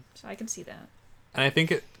 Mm-hmm. So I can see that. And I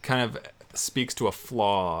think it kind of speaks to a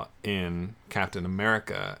flaw in Captain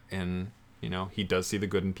America. And, he does see the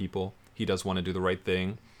good in people. He does want to do the right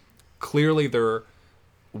thing. Clearly there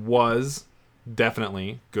was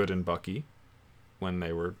definitely good in Bucky when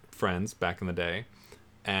they were friends back in the day.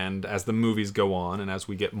 And as the movies go on, and as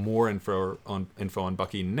we get more info on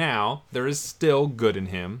Bucky now, there is still good in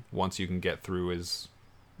him once you can get through his,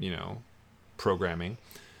 programming.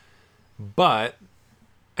 But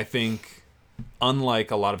I think,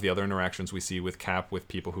 unlike a lot of the other interactions we see with Cap with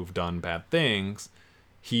people who've done bad things,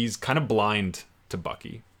 he's kind of blind to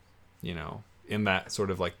Bucky, in that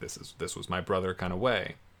sort of like, this was my brother kind of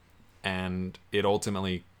way. And it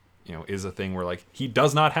ultimately, is a thing where like he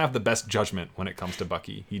does not have the best judgment when it comes to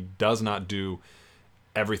Bucky. He does not do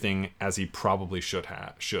everything as he probably should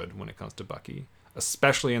when it comes to Bucky,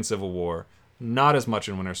 especially in Civil War. Not as much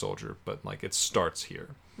in Winter Soldier, but like it starts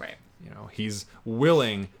here. Right. He's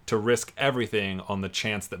willing to risk everything on the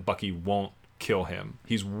chance that Bucky won't kill him.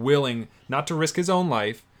 He's willing not to risk his own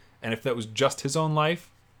life, and if that was just his own life,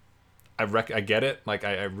 I get it. Like,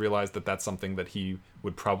 I realize that that's something that he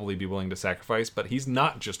would probably be willing to sacrifice, but he's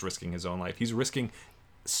not just risking his own life. He's risking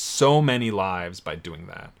so many lives by doing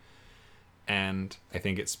that. And I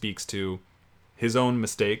think it speaks to his own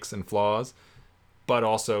mistakes and flaws, but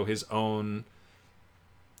also his own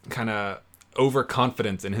kind of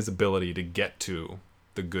overconfidence in his ability to get to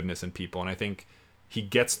the goodness in people. And I think he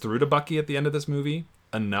gets through to Bucky at the end of this movie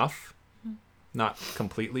enough. Not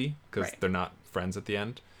completely, because they're not friends at the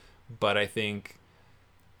end. But I think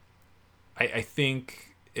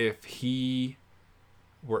if he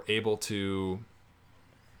were able to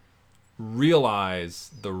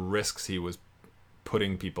realize the risks he was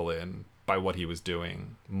putting people in by what he was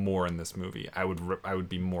doing more in this movie, I would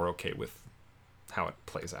be more okay with how it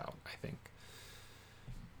plays out, I think.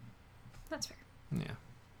 That's fair. Yeah.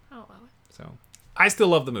 I'll allow it. So I still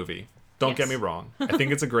love the movie. Don't get Yes. me wrong. I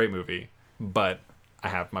think it's a great movie, but I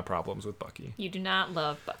have my problems with Bucky. You do not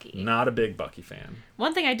love Bucky. Not a big Bucky fan.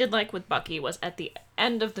 One thing I did like with Bucky was at the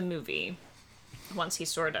end of the movie, once he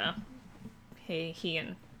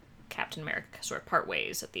and Captain America sort of part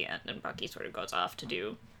ways at the end, and Bucky sort of goes off to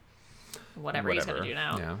do whatever he's going to do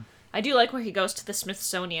now. Yeah. I do like where he goes to the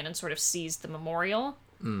Smithsonian and sort of sees the memorial.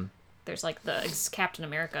 There's like the Captain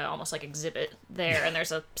America almost like exhibit there, and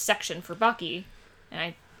there's a section for Bucky, and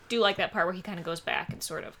I do like that part where he kind of goes back and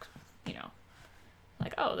sort of,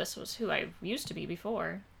 like, oh, this was who I used to be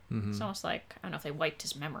before. Mm-hmm. It's almost like, I don't know if they wiped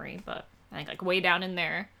his memory, but I think like way down in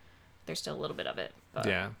there, there's still a little bit of it. But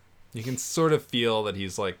Yeah. You can sort of feel that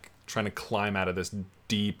he's like trying to climb out of this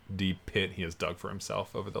deep, deep pit he has dug for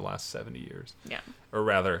himself over the last 70 years. Yeah. Or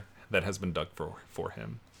rather, that has been dug for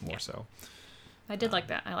him more so. I did like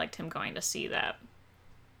that. I liked him going to see that.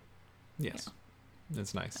 Yes.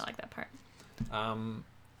 It's nice. I like that part.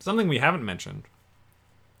 Something we haven't mentioned.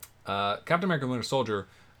 Captain America Winter Soldier,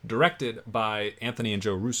 directed by Anthony and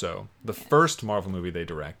Joe Russo. The first Marvel movie they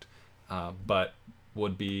direct. But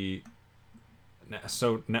would be...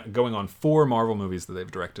 So going on 4 Marvel movies that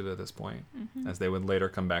they've directed at this point, as they would later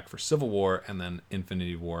come back for Civil War and then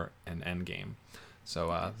Infinity War and Endgame.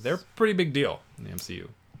 So they're a pretty big deal in the MCU.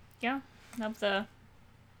 Yeah.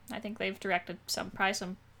 I think they've directed a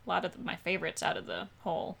lot of my favorites out of the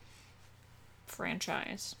whole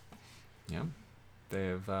franchise. Yeah,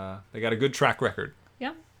 they got a good track record,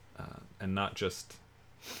 Yeah. and not just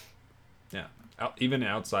even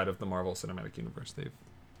outside of the Marvel Cinematic Universe, they've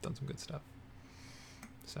done some good stuff.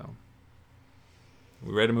 So,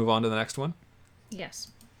 we ready to move on to the next one?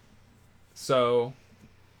 Yes. So,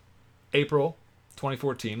 April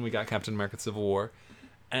 2014, we got Captain America Civil War.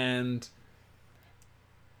 And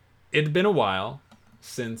it had been a while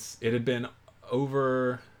since it had been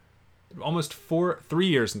over almost 3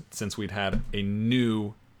 years since we'd had a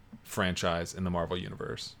new franchise in the Marvel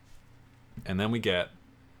Universe. And then we get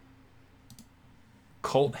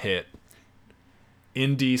cult hit,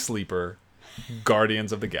 indie sleeper,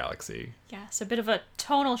 Guardians of the Galaxy. Yeah, it's a bit of a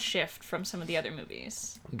tonal shift from some of the other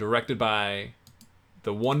movies. Directed by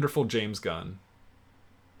the wonderful James Gunn,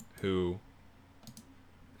 who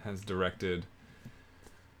has directed,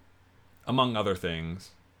 among other things,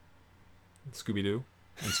 Scooby-Doo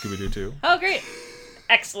and Scooby-Doo 2. Oh, great.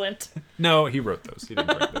 Excellent. No, he wrote those. He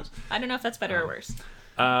didn't write those. I don't know if that's better or worse.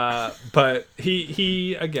 But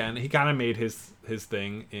he kind of made his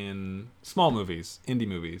thing in small movies, indie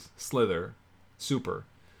movies, Slither, Super,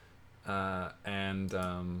 and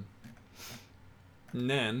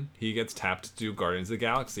then he gets tapped to do Guardians of the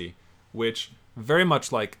Galaxy, which, very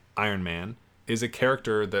much like Iron Man, is a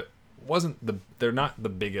character that they're not the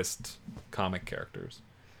biggest comic characters.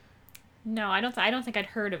 No, I don't think I'd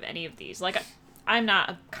heard of any of these. Like, I'm not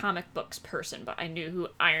a comic books person, but I knew who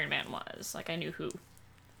Iron Man was. Like, I don't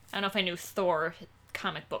know if I knew Thor,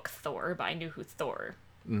 comic book Thor, but I knew who Thor,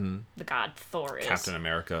 the god Thor, is. Captain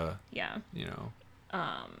America. Yeah. You know.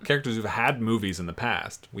 Characters who've had movies in the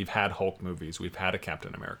past. We've had Hulk movies. We've had a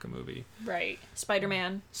Captain America movie. Right.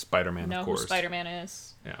 Spider-Man. Spider-Man, Know of course. who Spider-Man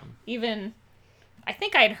is. Yeah. Even, I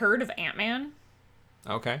think I'd heard of Ant-Man,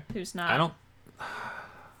 Okay. who's not.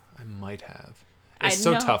 I might have. I It's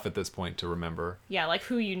so know- tough at this point to remember. Yeah, like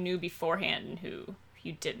who you knew beforehand and who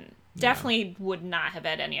you didn't. Definitely would not have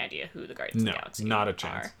had any idea who the Guardians of No, the Galaxy not a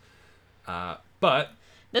chance. But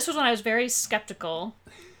This was when I was very skeptical,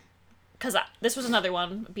 because this was another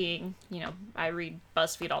one being, I read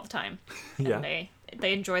BuzzFeed all the time. Yeah. And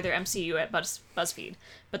they enjoy their MCU at BuzzFeed.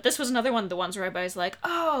 But this was another one of the ones where everybody's like,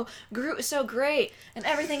 oh, Groot is so great, and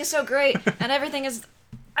everything is so great, and everything's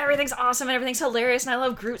awesome, and everything's hilarious, and I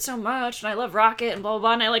love Groot so much, and I love Rocket, and blah, blah,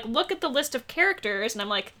 blah. And I, look at the list of characters, and I'm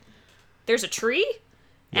like, there's a tree,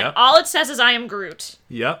 and Yep. all it says is I am Groot.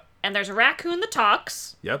 Yep. And there's a raccoon that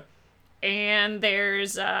talks, Yep. and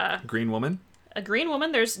there's Green Woman. a green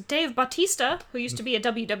woman. There's Dave Bautista, who used to be a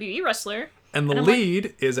WWE wrestler. And the I'm like-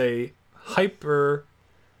 lead is a hyper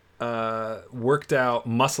worked out,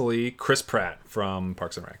 muscly Chris Pratt from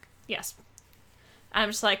Parks and Rec. Yes. I'm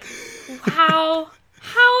just like, how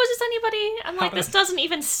is this anybody? I'm like, this doesn't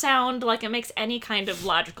even sound like it makes any kind of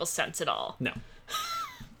logical sense at all. No.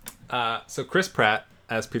 So Chris Pratt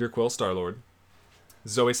as Peter Quill, Star-Lord.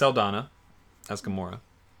 Zoe Saldana as Gamora.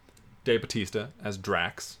 Dave Bautista as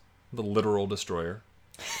Drax, the literal destroyer.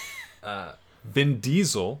 Vin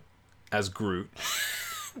Diesel as Groot.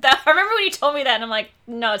 I remember when you told me that, and I'm like,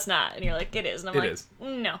 no, it's not. And you're like, it is. And I'm It like, is.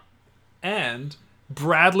 no. And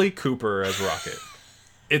Bradley Cooper as Rocket.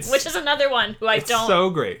 Which is another one who I it's don't... so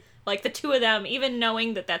great. Like, the two of them, even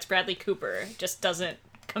knowing that that's Bradley Cooper, just doesn't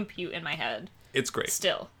compute in my head. It's great.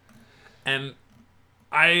 Still. And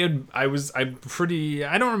I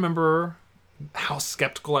don't remember how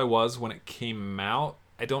skeptical I was when it came out.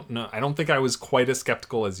 I don't know. I don't think I was quite as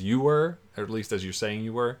skeptical as you were, or at least as you're saying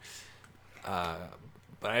you were.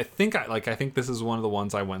 But I think I think this is one of the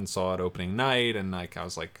ones I went and saw at opening night, and I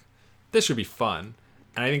was like, this should be fun.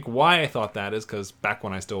 And I think why I thought that is because back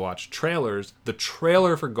when I still watched trailers, the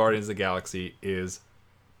trailer for Guardians of the Galaxy is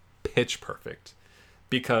pitch perfect.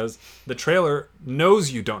 Because the trailer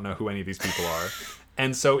knows you don't know who any of these people are.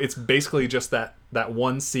 And so it's basically just that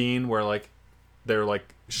one scene where they're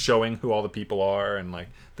showing who all the people are, and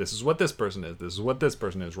this is what this person is, this is what this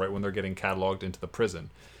person is, right when they're getting cataloged into the prison.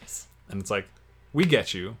 And it's like, we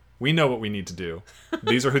get you. We know what we need to do.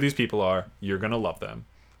 These are who these people are. You're going to love them.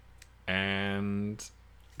 And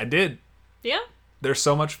I did. Yeah. They're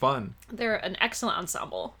so much fun. They're an excellent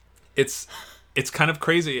ensemble. It's kind of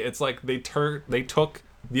crazy. It's like they took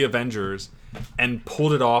the Avengers and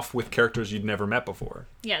pulled it off with characters you'd never met before.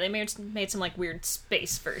 Yeah, they made some weird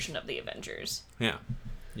space version of the Avengers. Yeah.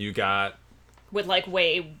 You got... With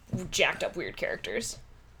way jacked up weird characters.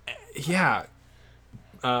 Yeah.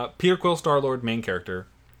 Peter Quill, Star-Lord, main character.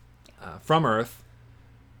 From Earth.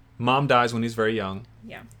 Mom dies when he's very young.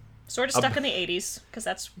 Yeah. Sort of stuck in the 80s, because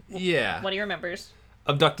that's Yeah. what he remembers.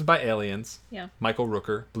 Abducted by aliens. Yeah. Michael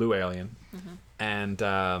Rooker, blue alien. Mm-hmm. And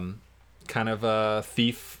kind of a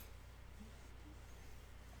thief,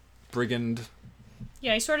 brigand,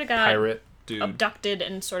 Yeah, he sort of got pirate dude. abducted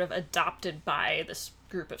and sort of adopted by this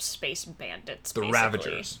group of space bandits. The basically.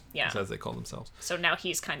 Ravagers, Yeah. as they call themselves. So now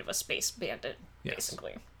he's kind of a space bandit, Yes.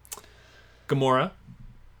 basically. Gamora,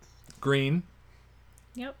 green,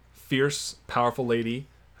 Yep. fierce, powerful lady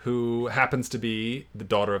who happens to be the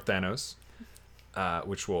daughter of Thanos,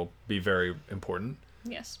 which will be very important.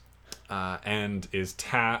 Yes. And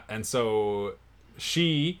so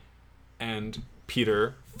she and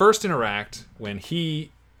Peter first interact when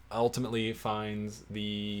he ultimately finds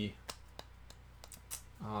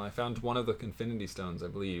I found one of the Infinity Stones, I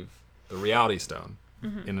believe, the Reality Stone,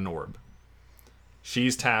 in an orb.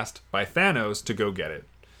 She's tasked by Thanos to go get it.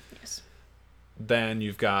 Yes. Then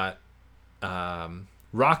you've got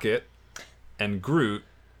Rocket and Groot,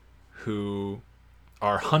 who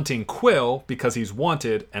are hunting Quill because he's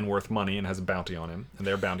wanted and worth money and has a bounty on him, and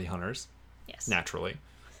they're bounty hunters. Yes. Naturally.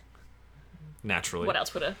 What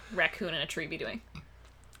else would a raccoon in a tree be doing?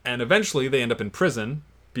 And eventually they end up in prison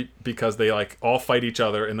because they like all fight each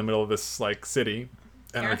other in the middle of this like city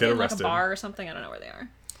and Aren't get they in, arrested. like a bar or something? I don't know where they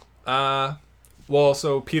are. Well,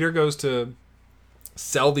 so Peter goes to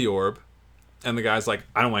sell the orb, and the guy's like,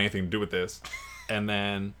 I don't want anything to do with this. And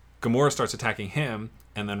then Gamora starts attacking him,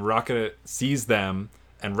 and then Rocket sees them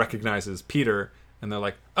and recognizes Peter, and they're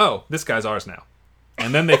like, oh, this guy's ours now.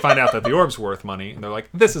 And then they find out that the orb's worth money, and they're like,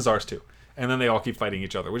 this is ours too. And then they all keep fighting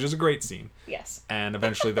each other, which is a great scene. Yes. And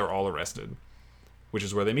eventually they're all arrested, which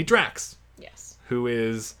is where they meet Drax, Yes. who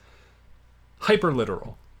is hyper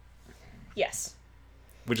literal, Yes.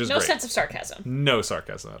 which is No great. sense of sarcasm. No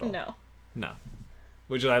sarcasm at all. No.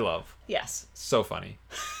 Which I love. Yes. So funny.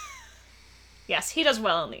 Yes, he does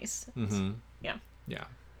well in these. Yeah. Yeah.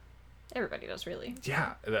 Everybody does, really.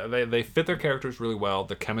 Yeah, they fit their characters really well.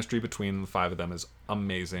 The chemistry between the five of them is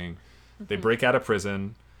amazing. They break out of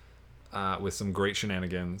prison with some great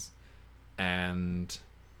shenanigans, and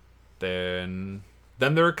then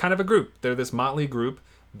they're kind of a group. They're this motley group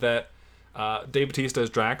that Dave Bautista's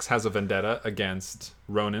Drax has a vendetta against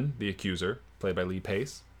Ronan, the Accuser, played by Lee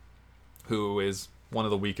Pace, who is one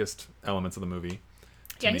of the weakest elements of the movie.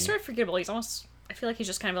 Yeah, he's sort of forgettable. He's almost... I feel like he's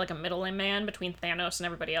just kind of like a middle man between Thanos and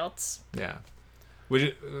everybody else. Yeah.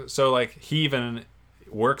 So, like, he even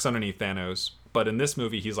works underneath Thanos, but in this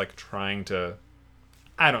movie, he's, like, trying to...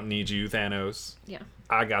 I don't need you, Thanos. Yeah.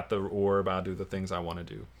 I got the orb. I'll do the things I want to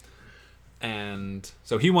do. And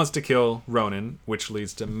so he wants to kill Ronan, which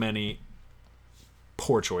leads to many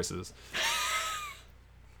poor choices.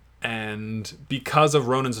 And because of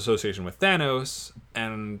Ronan's association with Thanos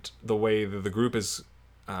and the way that the group is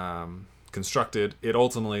constructed, it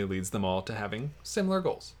ultimately leads them all to having similar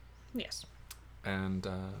goals. Yes. And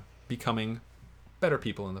becoming better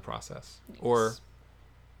people in the process. Or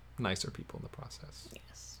nicer people in the process.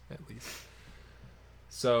 Yes. At least.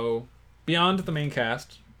 So, beyond the main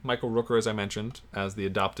cast, Michael Rooker, as I mentioned, as the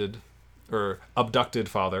abducted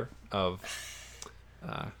father of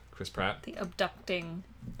Chris Pratt. The abducting.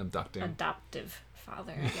 Abducting. Adoptive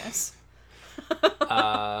father, I guess.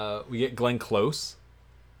 We get Glenn Close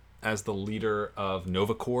as the leader of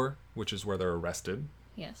Nova Corps, which is where they're arrested.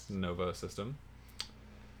 Yes. Nova system.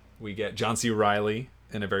 We get John C. Reilly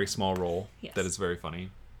in a very small role. Yes. That is very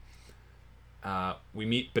funny. We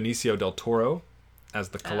meet Benicio del Toro as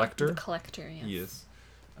the Collector. The Collector, yes. Yes.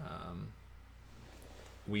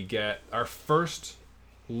 We get our first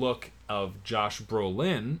look of Josh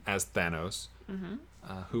Brolin as Thanos,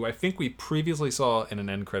 who I think we previously saw in an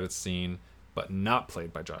end credits scene, but not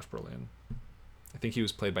played by Josh Brolin. I think he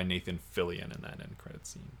was played by Nathan Fillion in that end credits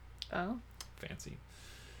scene. Oh. Fancy.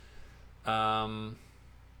 And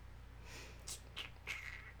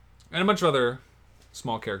a bunch of other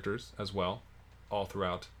small characters as well, all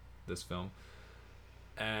throughout this film.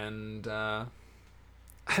 And I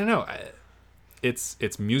don't know,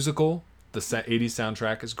 it's musical. The 80s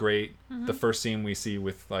soundtrack is great. The first scene we see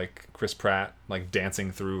with like Chris Pratt like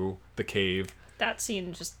dancing through the cave That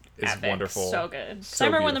scene just is epic. wonderful. So good. So I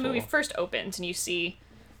remember when the beautiful. movie first opens and you see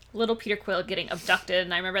little Peter Quill getting abducted,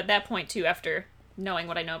 and I remember at that point too, after knowing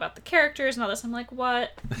what I know about the characters and all this, I'm like,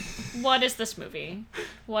 what is this movie?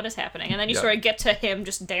 What is happening? And then you Yeah. sort of get to him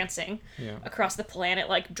just dancing Yeah. across the planet,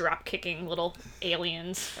 like drop kicking little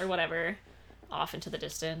aliens or whatever off into the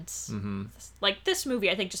distance. Like, this movie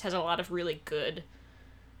I think just has a lot of really good,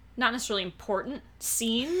 not necessarily important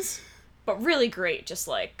scenes, but really great just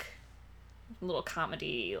like little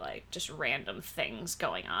comedy, like just random things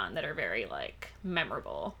going on that are very like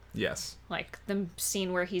memorable. Yes. Like the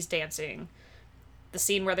scene where he's dancing, the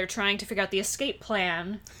scene where they're trying to figure out the escape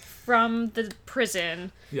plan from the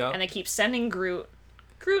prison, Yeah. and they keep sending Groot.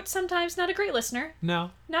 Groot sometimes not a great listener,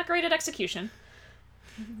 No. not great at execution.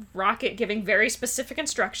 Rocket giving very specific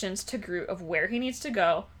instructions to Groot of where he needs to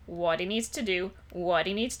go, what he needs to do, what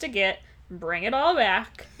he needs to get, bring it all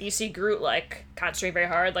back. You see Groot, like, concentrating very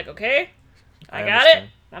hard, like, okay, I got understand.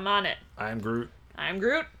 it. I'm on it. I am Groot. I'm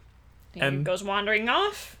Groot. He And- goes wandering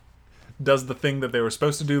off. Does the thing that they were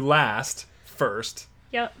supposed to do first.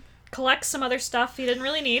 Yep. Collects some other stuff he didn't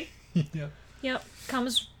really need. Yeah. Yep.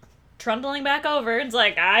 Comes trundling back over. It's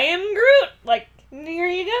like, I am Groot. Like, here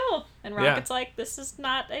you go. And Rocket's like, this is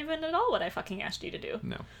not even at all what I fucking asked you to do.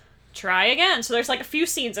 No. Try again. So there's like a few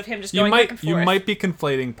scenes of him just going back and forth. You might be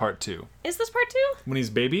conflating part 2. Is this part 2? When he's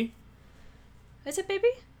baby Is it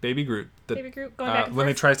Baby? Groot. Baby Groot going back and when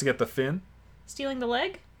he forth? tries to get the fin. Stealing the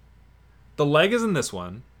leg? The leg is in this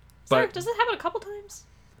one. But Does it happen a couple times?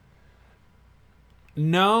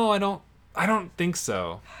 no, I don't think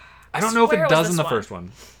so. I don't know if swear it it was does in this the first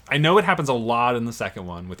one. I know it happens a lot in the second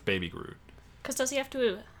one with Baby Groot. Because does he have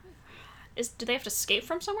to... Do they have to escape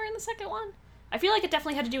from somewhere in the second one? I feel like it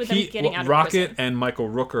definitely had to do with them getting out of Rocket prison. and Michael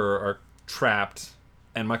Rooker are trapped,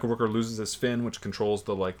 and Michael Rooker loses his fin, which controls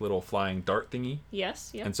the like little flying dart thingy.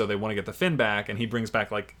 Yes, yep. And so they want to get the fin back, and he brings back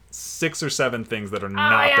like 6 or 7 things that are Oh,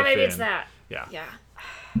 not yeah, the maybe fin. it's that. Yeah. Yeah.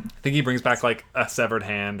 I think he brings back like a severed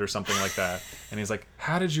hand or something like that, and he's like,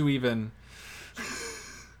 "How did you even?"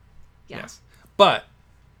 Yeah. Yes, but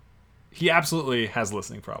he absolutely has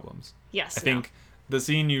listening problems. Yes. I think the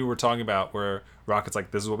scene you were talking about where Rocket's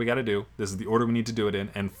like, this is what we got to do. This is the order we need to do it in.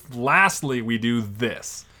 And lastly, we do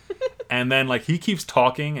this. And then, like, he keeps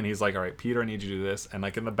talking, and he's like, all right, Peter, I need you to do this. And,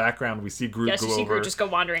 like, in the background, we see Groot Yes, go you see over. Groot just go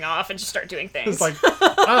wandering off and just start doing things. It's like,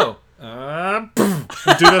 oh,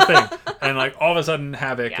 do the thing. And, like, all of a sudden,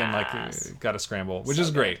 Havoc and, Yes. like, got to scramble, which So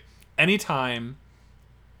is great. Anytime,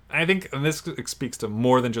 I think, and this speaks to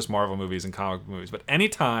more than just Marvel movies and comic movies, but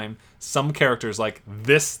anytime some characters like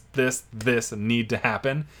this need to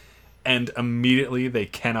happen, and immediately they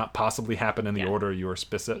cannot possibly happen in the order you are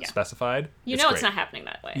specified. You it's know great. it's not happening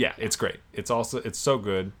that way. Yeah, it's great. It's so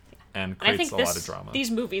good and And I creates think a lot of drama. these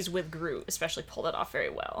movies with Groot especially pulled it off very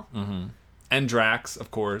well. And Drax, of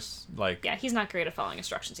course, like Yeah, he's not great at following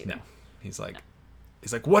instructions either. no, he's like,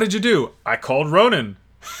 what did you do? I called Ronan.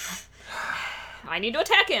 I need to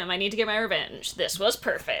attack him. I need to get my revenge. This was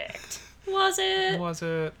perfect. Was it? Was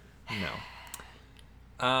it?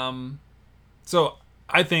 No. So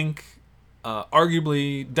I think,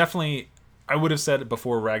 arguably, definitely, I would have said it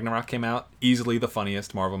before Ragnarok came out, easily the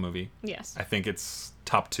funniest Marvel movie. Yes. I think it's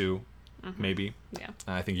top 2, maybe. Yeah.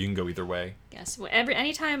 I think you can go either way. Yes.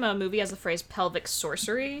 Anytime a movie has the phrase pelvic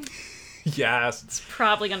sorcery, Yes. it's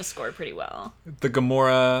probably going to score pretty well. The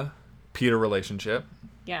Gamora-Peter relationship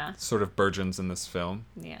Yeah. sort of burgeons in this film.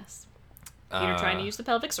 Yes. Peter trying to use the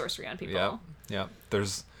pelvic sorcery on people. Yep. Yep.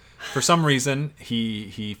 There's, for some reason,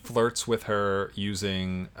 he flirts with her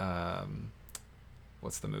using,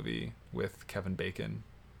 what's the movie with Kevin Bacon,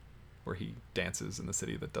 where he dances in the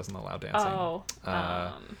city that doesn't allow dancing? Oh.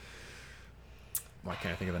 Why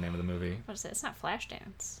can't I think of the name of the movie? What is it? It's not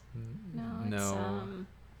Flashdance. No. No.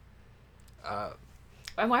 It's,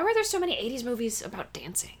 and why were there so many 80s movies about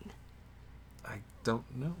dancing? I don't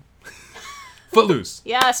know. Footloose.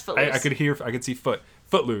 Yes, Footloose. I could see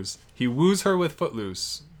Footloose. He woos her with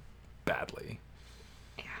Footloose badly.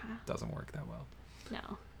 Yeah. Doesn't work that well.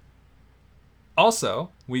 No. Also,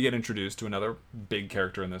 we get introduced to another big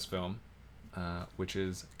character in this film, which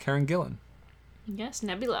is Karen Gillan, Yes,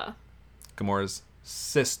 Nebula. Gamora's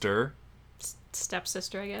sister,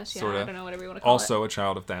 Stepsister, I guess. Yeah, Sorta. I don't know, whatever you want to call it. also a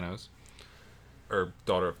child of Thanos. Or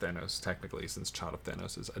daughter of Thanos, technically, since child of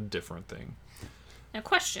Thanos is a different thing. Now,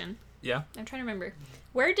 question. Yeah? I'm trying to remember.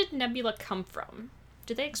 Where did Nebula come from?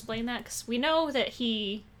 Did they explain that? Because we know that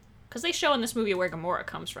because they show in this movie where Gamora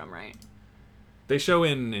comes from, right? They show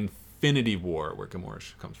in Infinity War where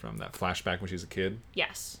Gamora comes from, that flashback when she's a kid.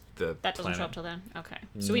 Yes. That Doesn't show planet. up till then? Okay.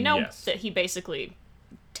 So we know Yes. that he basically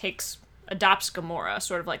adopts Gamora,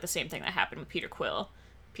 sort of like the same thing that happened with Peter Quill.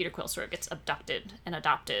 Peter Quill sort of gets abducted and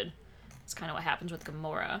adopted. It's kind of what happens with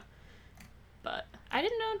Gamora. But I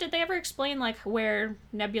didn't know, did they ever explain, like, where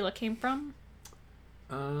Nebula came from?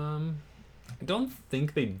 I don't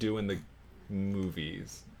think they do in the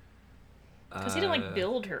movies. Because he didn't, like,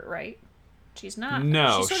 build her, right? She's not.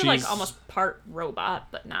 No, she's sort of, like, she's- almost part robot,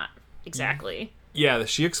 but not exactly. Yeah,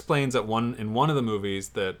 she explains in one of the movies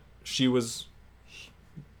that she was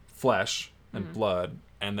flesh and blood,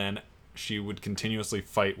 and then she would continuously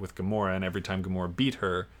fight with Gamora, and every time Gamora beat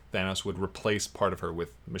her, Thanos would replace part of her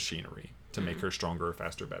with machinery to make her stronger,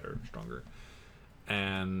 faster, better, stronger.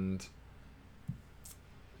 And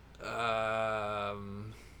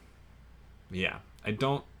yeah, I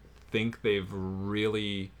don't think they've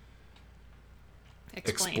really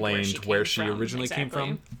explained where she originally came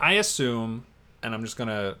from. I assume, and I'm just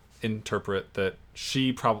gonna interpret that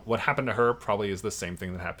what happened to her probably is the same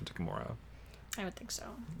thing that happened to Gamora. I would think so. I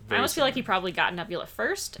Very almost feel like he similar. probably got Nebula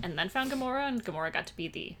first and then found Gamora, and Gamora got to be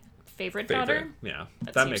the favorite daughter. Yeah,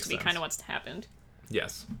 That, that seems makes to be sense. kind of what's happened.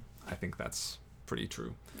 Yes, I think that's pretty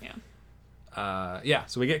true. Yeah. Yeah,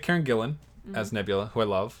 so we get Karen Gillan as Nebula, who I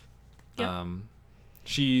love. Yep.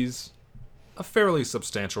 She's a fairly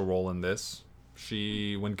substantial role in this.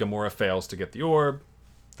 When Gamora fails to get the orb,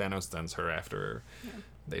 Thanos sends her after her. Yeah.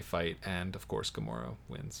 They fight, and of course Gamora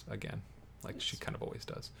wins again, like she kind of always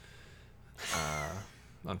does.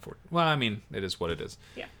 Unfortunately, well, I mean, it is what it is.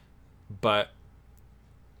 Yeah. But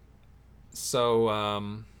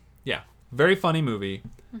so yeah, very funny movie,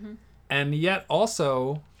 and yet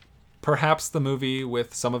also perhaps the movie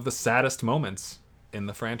with some of the saddest moments in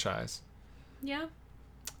the franchise. Yeah.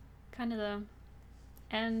 Kind of the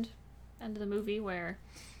end of the movie where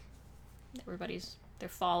they're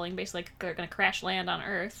falling, basically like they're gonna crash land on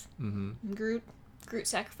Earth. Mm-hmm. Groot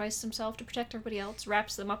sacrifices himself to protect everybody else,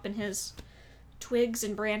 wraps them up in his twigs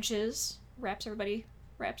and branches, wraps up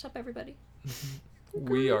everybody.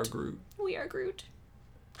 We are Groot. We are Groot.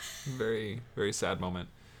 Very, very sad moment.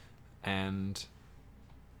 And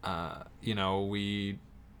we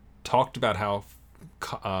talked about how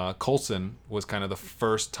Coulson was kind of the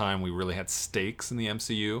first time we really had stakes in the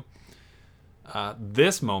MCU.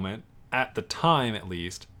 This moment, at the time at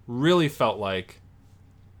least, really felt like,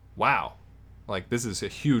 wow, like this is a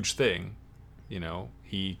huge thing.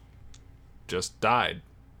 He just died,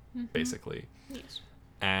 basically. Yes.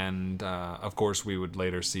 And of course, we would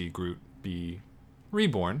later see Groot be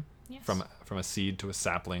reborn Yes. from a seed to a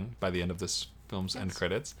sapling by the end of this film's end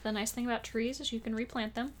credits. The nice thing about trees is you can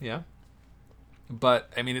replant them. Yeah. But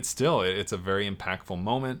I mean, it's a very impactful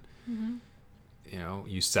moment.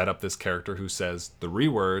 You set up this character who says 3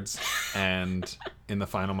 words, and in the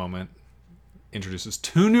final moment introduces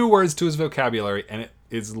 2 new words to his vocabulary, and it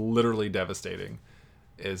is literally devastating.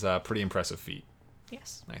 Is a pretty impressive feat,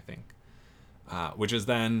 Yes. I think. Which is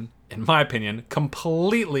then, in my opinion,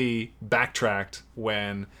 completely backtracked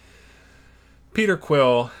when Peter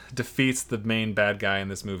Quill defeats the main bad guy in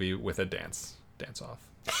this movie with a dance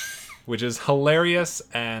off, which is hilarious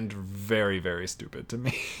and very, very stupid to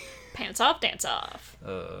me. Pants off, dance off.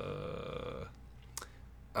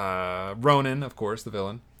 Ronan, of course, the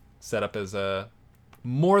villain, set up as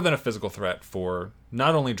more than a physical threat for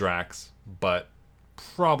not only Drax, but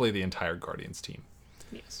probably the entire Guardians team.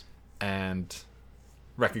 Yes. And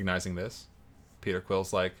recognizing this, Peter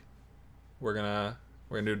Quill's like, we're gonna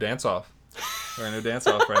do a dance off. We're gonna do a dance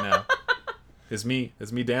off right now. It's me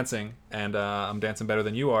dancing, and I'm dancing better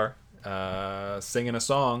than you are. Singing a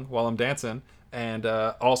song while I'm dancing, and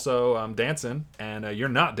also I'm dancing, and you're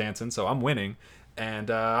not dancing, so I'm winning. And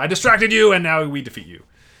I distracted you, and now we defeat you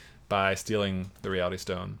by stealing the Reality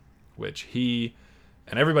Stone, which he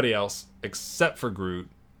and everybody else, except for Groot,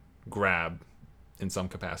 grab in some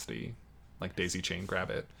capacity, like Daisy Chain grab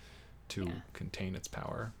it to contain its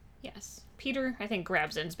power. Yes. Peter, I think,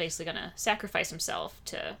 grabs it and is basically going to sacrifice himself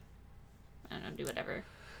to, I don't know, do whatever.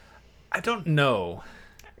 I don't know.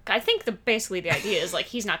 I think basically the idea is, like,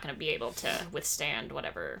 he's not going to be able to withstand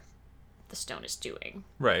whatever the stone is doing.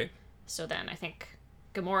 Right. So then I think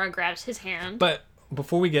Gamora grabs his hand. But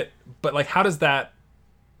how does that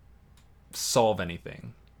solve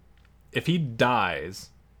anything? If he dies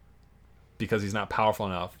because he's not powerful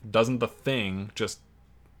enough, doesn't the thing just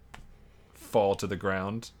fall to the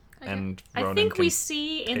ground? And I Ronan think we can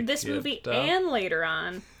see in pick this movie it up? and later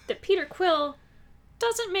on that Peter Quill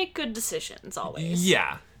doesn't make good decisions always.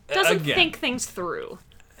 Yeah. Doesn't Again. think things through.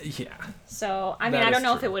 Yeah. So, I mean, That I is don't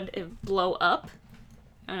know if true. it would blow up.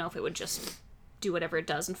 I don't know if it would just do whatever it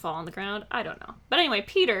does and fall on the ground. I don't know. But anyway,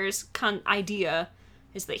 Peter's idea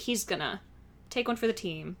is that he's gonna take one for the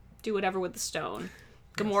team, do whatever with the stone.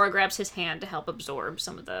 Gamora grabs his hand to help absorb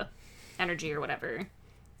some of the energy or whatever.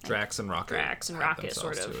 Drax and Rocket. Drax and add Rocket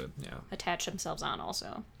sort themselves of to it. Yeah. attach themselves on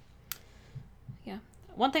also. Yeah.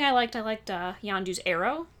 One thing I liked Yondu's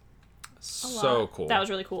arrow. So cool. That was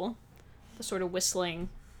really cool. The sort of whistling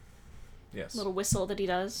yes. little whistle that he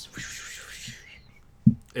does.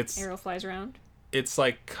 It's Arrow flies around. it's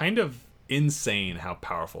like kind of insane how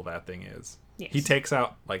powerful that thing is. Yes. He takes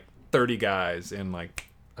out like 30 guys in like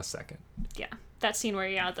a second. Yeah. That scene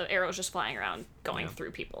where the arrow's just flying around going Yeah.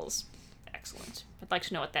 through people's. Excellent. I'd like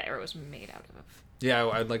to know what that arrow is made out of. Yeah,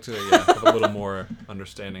 I'd like to have a little more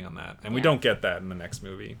understanding on that. And we Yeah. don't get that in the next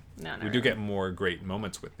movie. No, We do get more great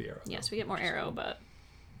moments with the arrow. Yes, we get more arrow, but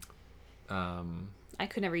I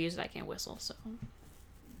could never use it. I can't whistle, so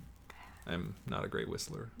I'm not a great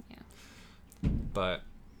whistler. yeah. But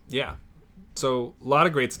yeah. So a lot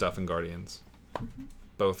of great stuff in Guardians.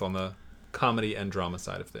 Both on the comedy and drama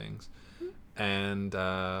side of things. And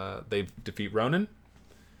they defeat Ronan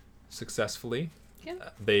successfully. Yeah.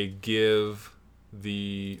 They give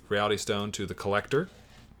the Reality Stone to the Collector.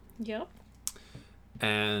 Yep.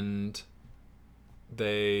 And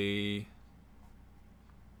they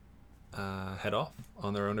head off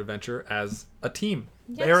on their own adventure as a team.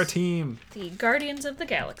 Yes. They are a team. The Guardians of the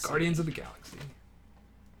Galaxy. Guardians of the Galaxy.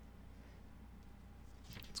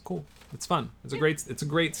 It's cool. It's fun. It's a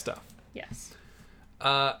great stuff. Yes.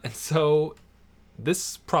 And so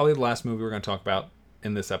this is probably the last movie we're going to talk about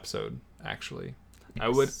in this episode, actually.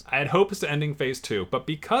 Yes. I had hopes to ending Phase 2, but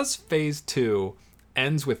because Phase 2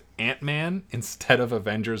 ends with Ant-Man instead of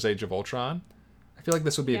Avengers Age of Ultron, I feel like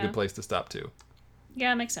this would be a good place to stop too.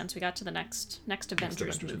 Yeah, it makes sense. We got to the next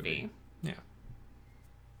Avengers movie. Yeah.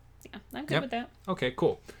 Yeah, I'm good with that. Okay,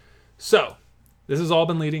 cool. So, this has all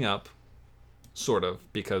been leading up, sort of,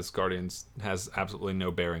 because Guardians has absolutely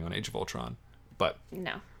no bearing on Age of Ultron. But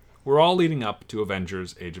No. we're all leading up to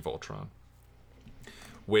Avengers Age of Ultron.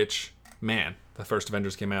 Which, man, the first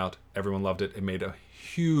Avengers came out. Everyone loved it. It made a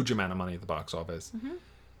huge amount of money at the box office. Mm-hmm.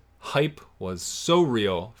 Hype was so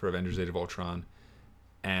real for Avengers Age of Ultron.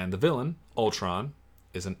 And the villain, Ultron,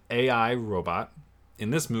 is an AI robot.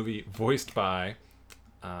 In this movie, voiced by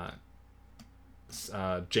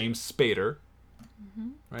James Spader. Mm-hmm.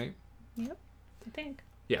 Right? Yep, I think.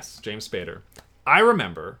 Yes, James Spader. I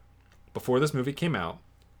remember, before this movie came out,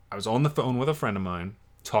 I was on the phone with a friend of mine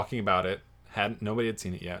talking about it. Nobody had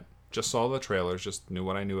seen it yet. Just saw the trailers, just knew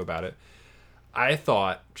what I knew about it. I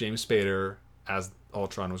thought James Spader as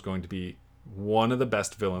Ultron was going to be one of the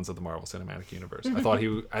best villains of the Marvel Cinematic Universe.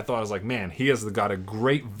 I was like, man, he has got a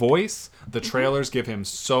great voice. The trailers give him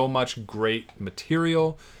so much great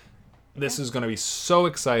material. This is going to be so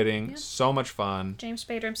exciting, so much fun. James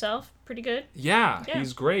Spader himself, pretty good. Yeah,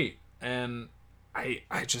 he's great. And I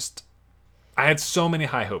had so many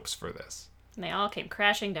high hopes for this. And they all came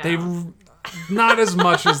crashing down. They not as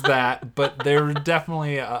much as that, but they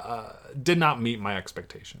definitely did not meet my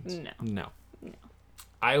expectations. No.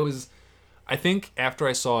 I think after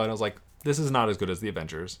I saw it, I was like, this is not as good as the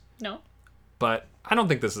Avengers. No. But I don't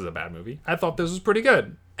think this is a bad movie. I thought this was pretty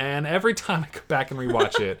good. And every time I go back and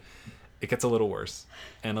rewatch it, it gets a little worse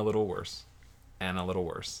and a little worse and a little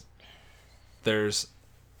worse. Here's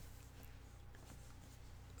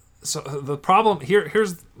the problem.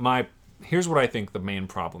 Here's what I think the main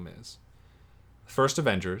problem is. First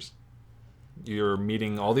Avengers, you're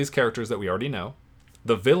meeting all these characters that we already know.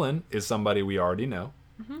 The villain is somebody we already know.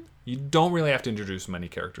 Mm-hmm. You don't really have to introduce many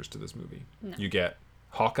characters to this movie. No. You get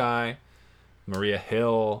Hawkeye, Maria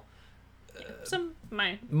Hill, some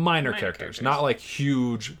minor characters, not like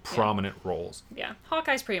huge prominent roles. Yeah,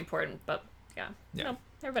 Hawkeye's pretty important, but no,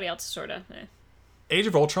 everybody else is sort of. Age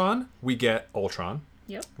of Ultron, we get Ultron.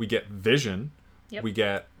 Yep. We get Vision. Yep. We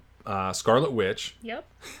get Scarlet Witch. Yep.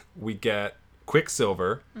 We get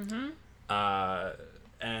Quicksilver. Mm-hmm.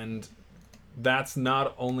 And that's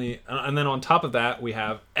not only... And then on top of that, we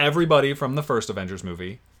have everybody from the first Avengers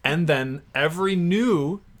movie. And then every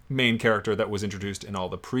new main character that was introduced in all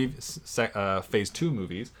the previous Phase 2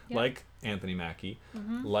 movies, like Anthony Mackie,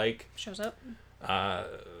 like... Shows up.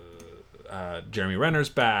 Jeremy Renner's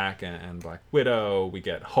back, and Black Widow. We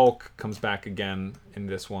get Hulk comes back again in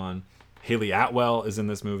this one. Haley Atwell is in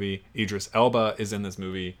this movie. Idris Elba is in this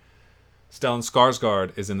movie. Stellan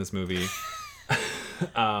Skarsgård is in this movie.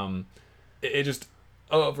 It just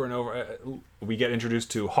over and over. We get introduced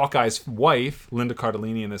to Hawkeye's wife, Linda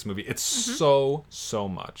Cardellini, in this movie. It's so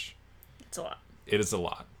much. It's a lot. It is a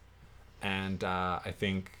lot. And I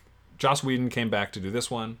think Joss Whedon came back to do this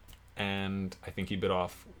one, and I think he bit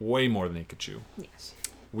off way more than he could chew. Yes.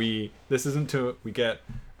 We get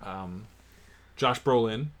Josh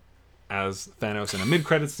Brolin as Thanos in a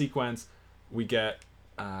mid-credits sequence. We get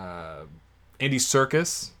Andy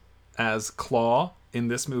Serkis as Claw in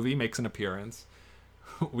this movie, makes an appearance.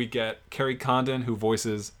 We get Kerry Condon, who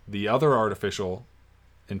voices the other artificial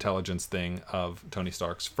intelligence thing of Tony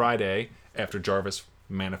Stark's Friday, after Jarvis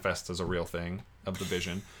manifests as a real thing of the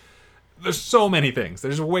Vision. There's so many things.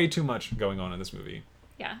 There's way too much going on in this movie.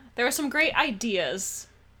 Yeah, there are some great ideas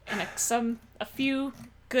and a few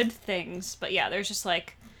good things, but yeah, there's just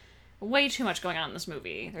like way too much going on in this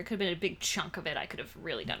movie. There could have been a big chunk of it I could have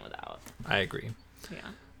really done without. I agree. Yeah.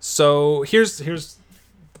 So here's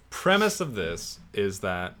the premise of this is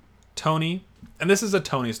that Tony, and this is a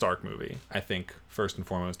Tony Stark movie, I think, first and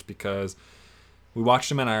foremost, because we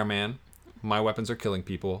watched him in Iron Man. My weapons are killing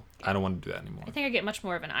people. I don't want to do that anymore. I think I get much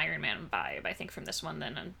more of an Iron Man vibe, I think, from this one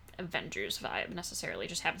than an Avengers vibe, necessarily. It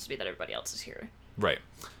just happens to be that everybody else is here. Right.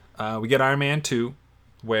 We get Iron Man 2,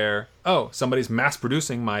 where, somebody's mass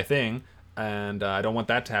producing my thing. and I don't want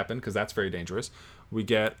that to happen because that's very dangerous. We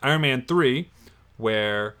get Iron Man 3,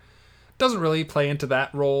 where doesn't really play into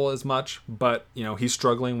that role as much, but he's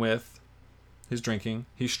struggling with his drinking.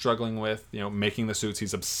 He's struggling with making the suits.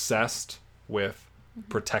 He's obsessed with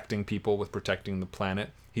protecting people, with protecting the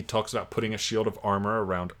planet. He talks about putting a shield of armor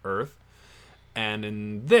around Earth. And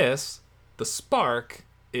in this, the spark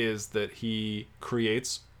is that he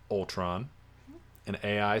creates Ultron, an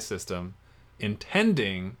AI system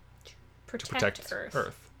intending to protect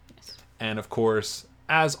Earth. Yes. And of course,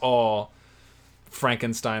 as all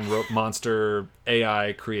Frankenstein monster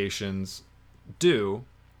AI creations do,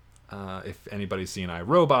 if anybody's seen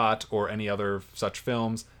iRobot or any other such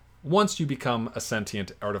films, once you become a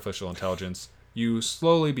sentient artificial intelligence, you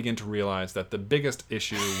slowly begin to realize that the biggest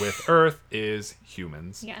issue with Earth is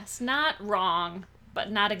humans. Yes, not wrong,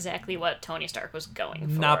 but not exactly what Tony Stark was going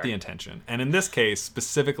for. Not the intention. And in this case,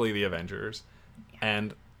 specifically the Avengers. Yeah.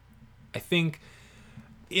 And I think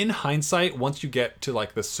in hindsight, once you get to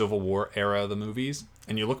like the Civil War era of the movies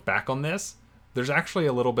and you look back on this, there's actually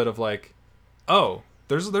a little bit of like, oh,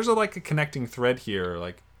 there's like a connecting thread here.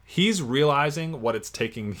 Like, he's realizing what it's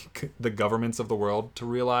taking the governments of the world to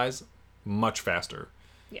realize much faster.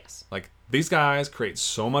 Yes. Like, these guys create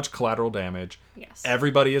so much collateral damage. Yes.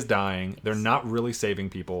 Everybody is dying. Yes. They're not really saving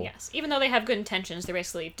people. Yes. Even though they have good intentions, they're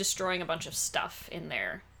basically destroying a bunch of stuff in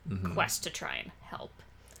their quest to try and help.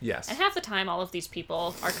 Yes. And half the time, all of these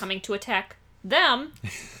people are coming to attack them.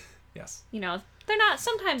 Yes. They're not...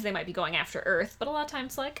 Sometimes they might be going after Earth, but a lot of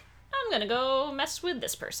times, like, I'm gonna go mess with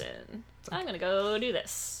this person. I'm gonna go do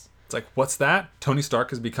this. It's like, what's that? Tony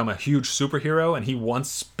Stark has become a huge superhero, and he once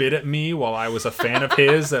spit at me while I was a fan of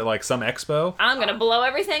his at, like, some expo. I'm gonna blow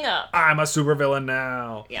everything up. I'm a supervillain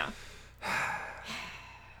now. Yeah.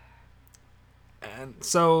 And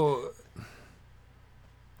so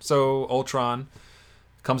Ultron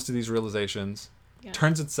comes to these realizations,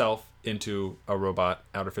 turns itself into a robot,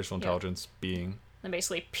 artificial intelligence being. And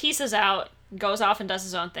basically pieces out, goes off and does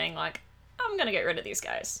his own thing, like, I'm gonna get rid of these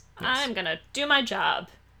guys. Yes. I'm gonna do my job.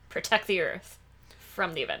 Protect the Earth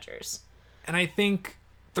from the Avengers. And I think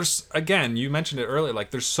there's, again, you mentioned it earlier,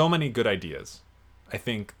 like, there's so many good ideas. I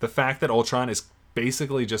think the fact that Ultron is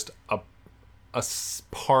basically just a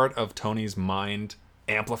part of Tony's mind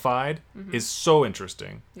amplified is so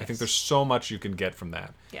interesting. Yes. I think there's so much you can get from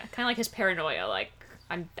that. Yeah, kind of like his paranoia, like,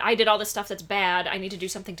 I did all this stuff that's bad, I need to do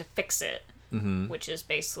something to fix it. Which is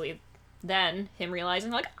basically then him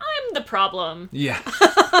realizing, like, I'm the problem. Yeah.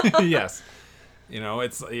 Yes.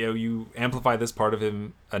 It's, you amplify this part of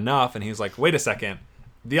him enough, and he's like, wait a second,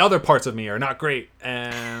 the other parts of me are not great,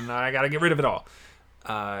 and I gotta get rid of it all.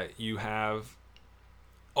 You have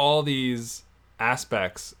all these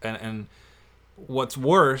aspects, and what's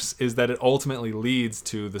worse is that it ultimately leads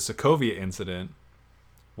to the Sokovia incident,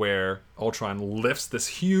 where Ultron lifts this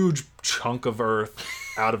huge chunk of Earth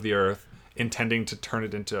out of the Earth, intending to turn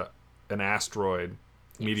it into an asteroid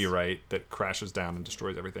meteorite that crashes down and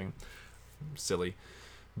destroys everything. Silly,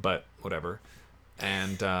 but whatever.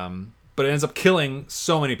 And but it ends up killing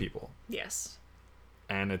so many people. Yes.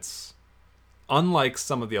 And it's unlike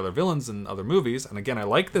some of the other villains in other movies, and again, I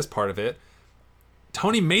like this part of it.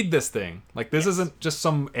 Tony made this thing. Like, this isn't just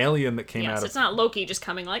some alien that came out of... it's not Loki just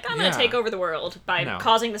coming like, I'm gonna take over the world by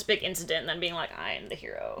causing this big incident and then being like, I am the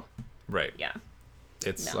hero. Right. Yeah.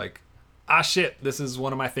 It's like, ah, shit, this is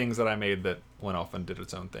one of my things that I made that went off and did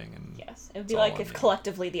its own thing. And yes, it would be like if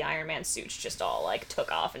collectively the Iron Man suits just all, like,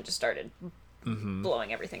 took off and just started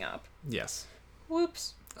blowing everything up. Yes.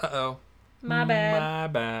 Whoops. Uh-oh. My bad. My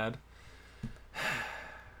bad.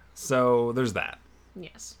 So, there's that.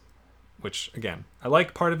 Yes. Which, again, I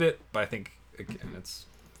like part of it, but I think, again, it's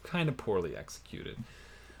kind of poorly executed.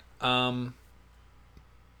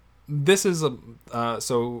 This is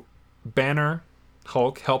so Banner,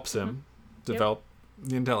 Hulk helps him develop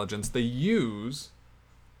the intelligence. They use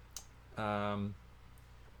the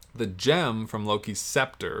gem from Loki's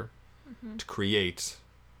scepter to create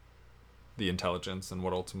the intelligence and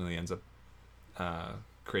what ultimately ends up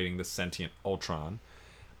creating the sentient Ultron.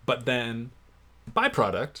 But then,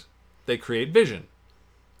 byproduct, they create Vision.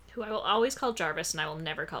 Who I will always call Jarvis, and I will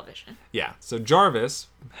never call Vision. Yeah, so Jarvis,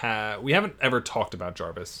 we haven't ever talked about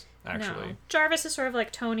Jarvis, actually. No. Jarvis is sort of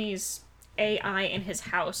like Tony's AI in his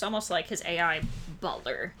house, almost like his AI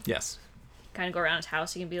butler. Yes. Kind of go around his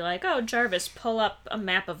house, he can be like, oh, Jarvis, pull up a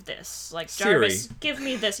map of this. Like, Siri. Jarvis, give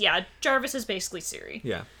me this. Yeah, Jarvis is basically Siri.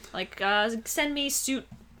 Yeah. Like, send me suit,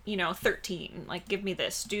 13. Like, give me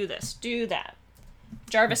this, do that.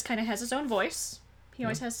 Jarvis kind of has his own voice. He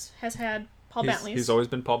always has had Paul Bentley's. He's always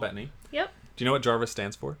been Paul Bettany. Yep. Do you know what Jarvis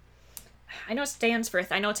stands for? I know it stands for...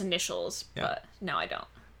 I know its initials, Yeah. but no, I don't.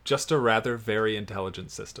 just a rather very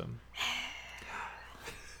intelligent system.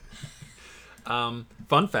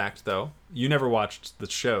 Fun fact, though, you never watched the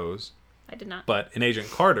shows, I did not. but in Agent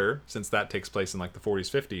Carter, since that takes place in like the 40s,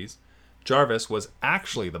 50s, Jarvis was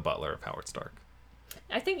actually the butler of Howard Stark,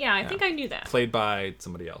 I think I knew that. played by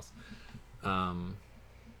somebody else.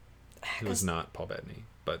 It was not Paul Bettany,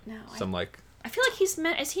 but No, I I feel like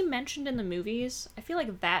is he mentioned in the movies? I feel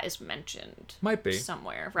like that is mentioned. might be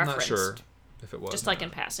Somewhere, I'm referenced. not sure if it was Just or like in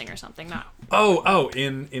not. passing or something. Not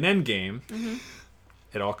in Endgame,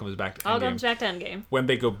 it all comes back to all Endgame. comes back to Endgame. When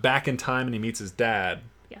they go back in time and he meets his dad,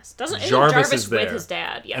 Yes, doesn't Jarvis is there with his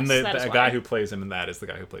dad? Yes, and that the is guy why. who plays him in that is the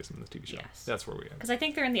guy who plays him in the TV show. Yes. That's where we are. Because I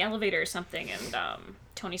think they're in the elevator or something, and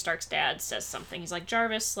Tony Stark's dad says something. He's like,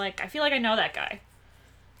 Jarvis, like, I feel like I know that guy.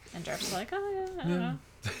 And Jarvis is like, oh, yeah, I don't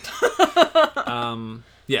know.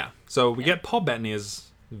 Yeah, so we get Paul Bettany as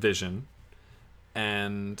Vision,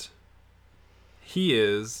 and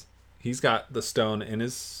he's got the stone in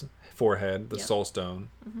his forehead, the Yep. Soul Stone,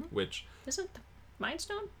 which Isn't the Mind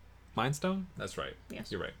Stone? Mind Stone? That's right. Yes.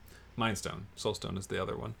 You're right. Mind Stone. Soul Stone is the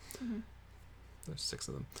other one. There's 6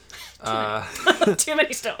 of them. Too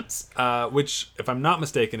many stones. Which, if I'm not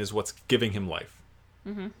mistaken, is what's giving him life.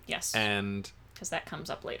 Yes. And Because that comes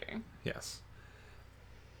up later. yes.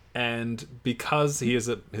 And because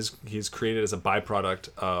he's created as a byproduct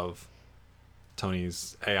of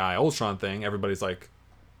Tony's AI Ultron thing, everybody's like,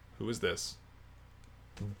 who is this?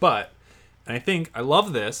 But, and I think, I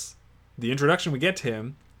love this, the introduction we get to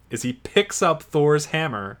him is he picks up Thor's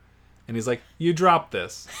hammer and he's like, you dropped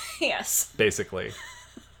this, Yes. basically.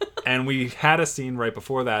 And we had a scene right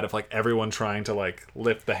before that of like everyone trying to like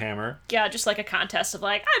lift the hammer. Yeah, just like a contest of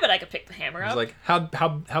like, I bet I could pick the hammer He's up. like,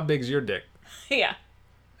 how big's your dick? Yeah.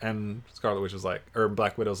 And Scarlet Witch was like, or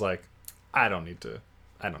Black Widow's like, I don't need that.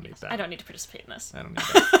 I don't need to participate in this. I don't need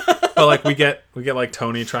that. But like we get like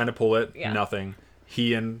Tony trying to pull it, Yeah. nothing.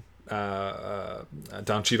 He and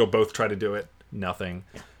Don Cheadle both try to do it, nothing.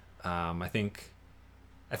 I think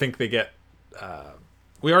they get.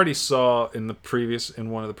 We already saw in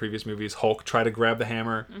one of the previous movies Hulk try to grab the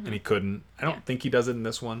hammer and he couldn't. I don't Yeah. think he does it in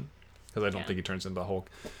this one because I don't Yeah. think he turns into Hulk.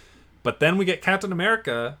 But then we get Captain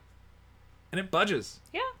America, and it budges.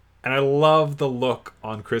 Yeah. And I love the look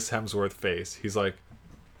on Chris Hemsworth's face. He's like,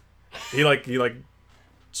 he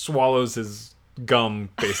swallows his gum,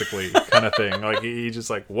 basically, kind of thing. Like he just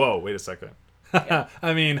like, whoa, wait a second.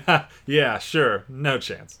 I mean, yeah, sure, no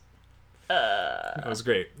chance. It was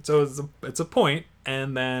great. So it's a point,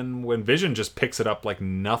 and then when Vision just picks it up like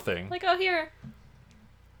nothing, Like, oh, here.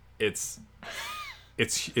 it's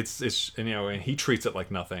and, you know, and he treats it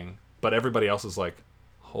like nothing, but everybody else is like,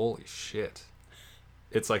 holy shit.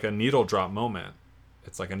 It's like a needle drop moment.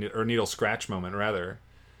 It's like or needle scratch moment rather,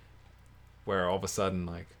 where all of a sudden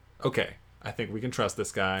like, okay, I think we can trust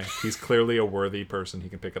this guy. He's clearly a worthy person. He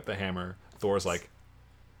can pick up the hammer. Thor's like,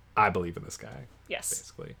 I believe in this guy. Yes.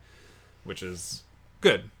 Basically, which is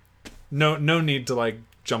good. No need to like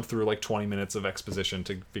jump through like 20 minutes of exposition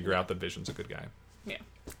to figure out that Vision's a good guy. Yeah.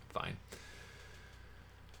 Fine.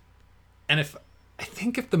 And I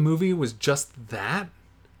think if the movie was just that,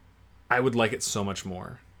 I would like it so much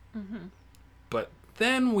more. But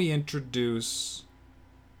then we introduce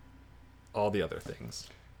all the other things.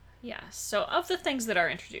 Yeah. So of the things that are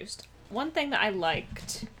introduced, one thing that I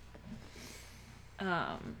liked,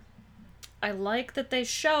 I like that they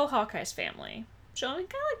show Hawkeye's family. Showing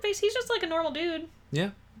kind of like he's just like a normal dude,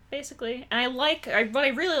 Yeah. basically. And what I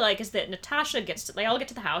really like is that Natasha they all get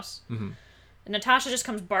to the house. And Natasha just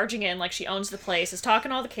comes barging in like she owns the place, is talking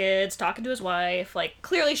to all the kids, talking to his wife. Like,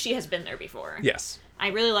 clearly she has been there before. Yes. I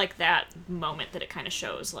really like that moment that it kind of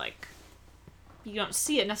shows, like, you don't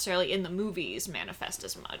see it necessarily in the movies manifest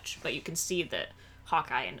as much, but you can see that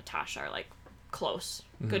Hawkeye and Natasha are, like, close,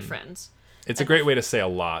 good friends. It's a great way to say a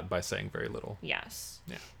lot by saying very little. Yes.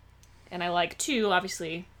 Yeah. And I like, too,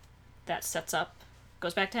 obviously, that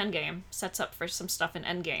goes back to Endgame, sets up for some stuff in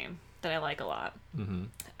Endgame that I like a lot.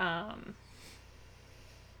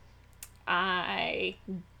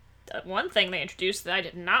 One thing they introduced that I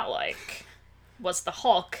did not like was the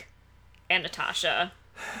Hulk and Natasha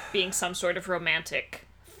being some sort of romantic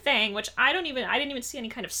thing, which I didn't even see any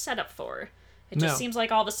kind of setup for. It just No. seems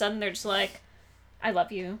like all of a sudden they're just like, I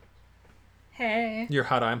love you. Hey. You're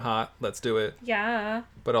hot, I'm hot. Let's do it. Yeah.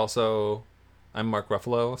 But also, I'm Mark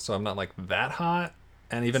Ruffalo, so I'm not like that hot.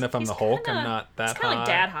 And even if I'm He's the Hulk, kinda- I'm not that It's kind of hot. like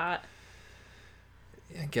dad hot.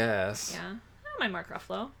 I guess. Yeah. I don't mind Mark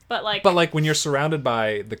Ruffalo. But like, when you're surrounded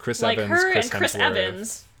by the Chris like Evans, her Chris and Chris Hemsworth,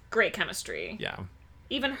 Evans, great chemistry. yeah,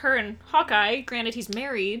 Even her and Hawkeye, granted he's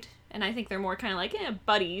married, and I think they're more kind of like,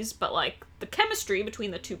 buddies, but like the chemistry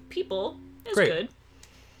between the two people is Great. good.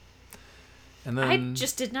 And then I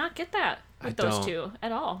just did not get that with I those don't. two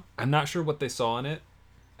at all. I'm not sure what they saw in it.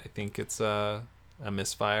 I think it's a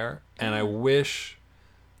misfire, and I wish,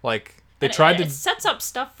 like, they And tried it to, sets up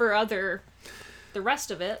stuff for the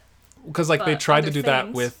rest of it. because like they but tried to other do that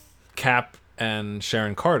things. with Cap and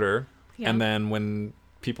Sharon Carter, Yeah. and then when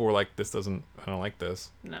people were like, I don't like this,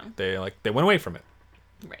 No. they went away from it,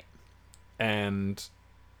 Right. and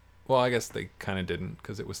well, I guess they kind of didn't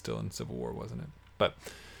because it was still in Civil War, wasn't it? But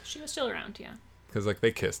She was still around, yeah. because like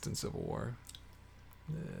they kissed in Civil War,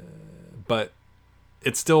 but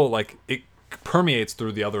it's still like it permeates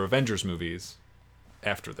through the other Avengers movies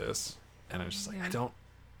after this, and I was just like, Yeah.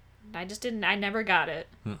 I never got it.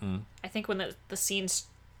 I think when the scene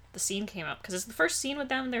came up, because it's the first scene with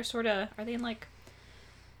them, they're sort of, are they in like,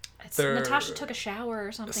 Natasha took a shower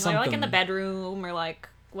or something. Like in the bedroom or like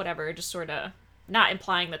whatever, just sort of, not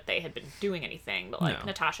implying that they had been doing anything, but like No.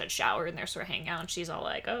 Natasha had showered and they're sort of hanging out and she's all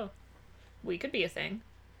like, oh, we could be a thing.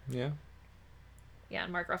 yeah. Yeah,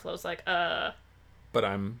 and Mark Ruffalo's like, But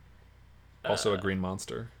I'm also a green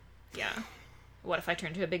monster. yeah. What if I turn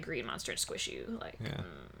into a big green monster and squish you? Like, Yeah.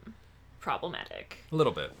 problematic. A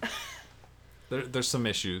little bit. There's some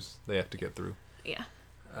issues they have to get through. Yeah.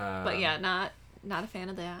 But yeah, not a fan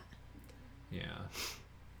of that. Yeah.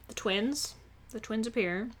 The twins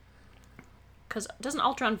appear. Because doesn't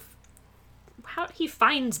Ultron, how he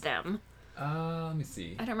finds them? Let me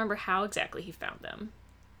see. I don't remember how exactly he found them.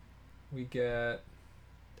 We get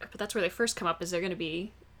But that's where they first come up, is they're going to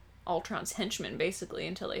be Ultron's henchmen, basically,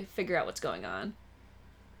 until they figure out what's going on.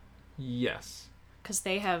 yes. Because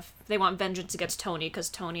they want vengeance against Tony, because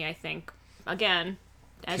Tony, I think, again,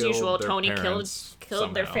 as Killed usual, their Tony parents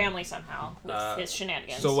killed their somehow. family somehow with his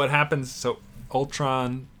shenanigans. So what happens? So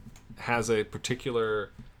Ultron has a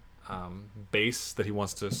particular base that he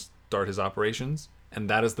wants to start his operations, and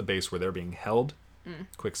that is the base where they're being held.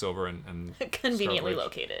 Quicksilver and Conveniently Scarlet Witch.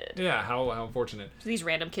 located. Yeah, how unfortunate. These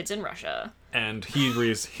random kids in Russia. And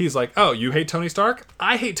he's like, oh, you hate Tony Stark?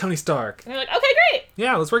 I hate Tony Stark. And they're like, okay, great!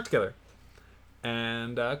 Yeah, let's work together.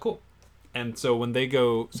 And cool. And so when they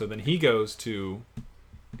go, so then he goes to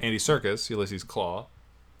Andy Serkis, Ulysses Claw,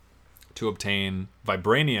 to obtain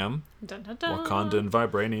vibranium, Dun, dun, dun. Wakandan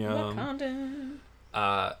vibranium.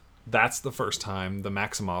 Wakandan. That's the first time the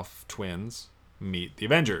Maximoff twins meet the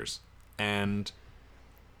Avengers. And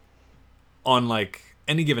on like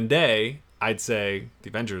any given day, I'd say the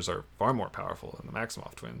Avengers are far more powerful than the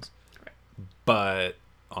Maximoff twins. Right. But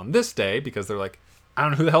on this day, because they're like, I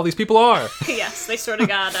don't know who the hell these people are. Yes, they sort of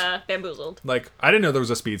got bamboozled. Like, I didn't know there was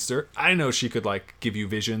a speedster. I didn't know she could like give you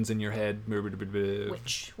visions in your head.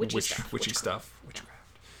 Witchy stuff.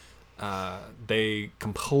 Witchcraft. They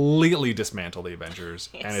completely dismantle the Avengers,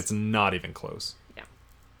 Yes. and it's not even close. Yeah.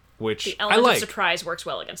 Which The I element like. of surprise works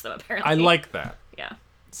well against them, apparently. I like that. Yeah.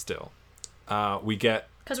 Still, we get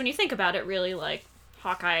Because when you think about it, really, like,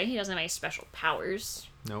 Hawkeye, he doesn't have any special powers.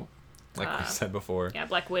 nope. Like we said before. Yeah,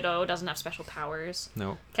 Black Widow doesn't have special powers.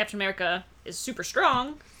 Nope. Captain America is super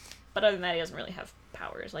strong, but other than that, he doesn't really have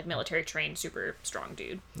powers. Like, military trained, super strong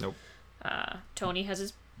dude. Nope. Tony has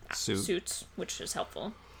his Suit. suits, which is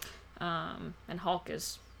helpful. And Hulk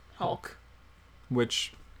is Hulk.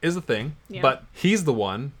 Which is a thing, Yeah. but he's the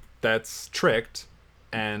one that's tricked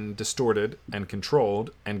and distorted and controlled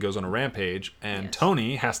and goes on a rampage, and Yes.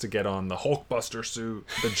 Tony has to get on the Hulkbuster suit,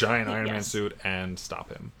 the giant Iron Man Yes. suit, and stop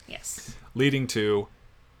him, Yes. leading to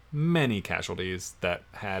many casualties that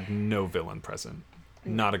had no villain present.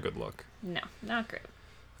 Not a good look. No, not great.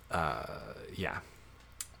 Yeah.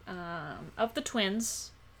 Of the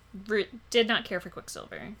twins, did not care for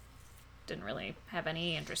Quicksilver. Didn't really have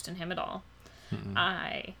any interest in him at all.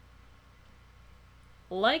 I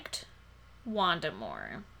liked Wanda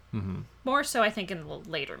more. More so, I think, in the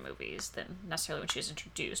later movies than necessarily when she was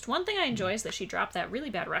introduced. One thing I enjoy is that she dropped that really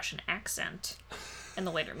bad Russian accent in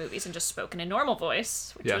the later movies and just spoke in a normal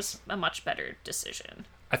voice, which Yes. was a much better decision.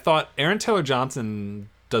 I thought Aaron Taylor Johnson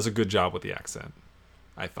does a good job with the accent.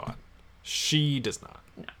 I thought. She does not.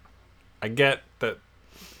 No. I get that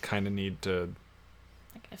kind of need to.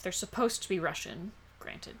 Like, if they're supposed to be Russian,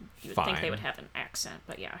 granted, you would think they Fine. would have an accent,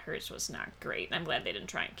 but yeah, hers was not great. And I'm glad they didn't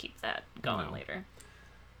try and keep that going No. later.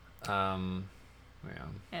 Yeah.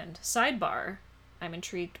 And sidebar, I'm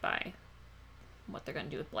intrigued by what they're going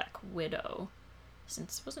to do with Black Widow,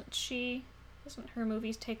 since doesn't her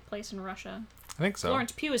movies take place in Russia? I think so.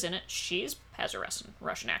 Florence Pugh is in it. Has a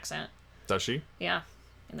Russian accent. Does she? Yeah,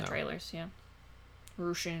 in the No. trailers. Yeah,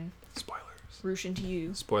 Russian Spoilers. to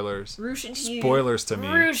you. Spoilers. Russian to you. Spoilers to me.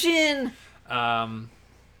 Russian. Um,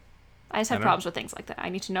 I just have I don't- problems with things like that. I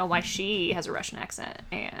need to know why she has a Russian accent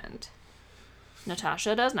and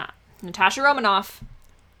Natasha does not. Natasha Romanoff,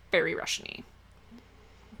 very Russian-y.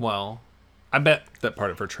 Well, I bet that part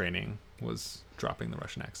of her training was dropping the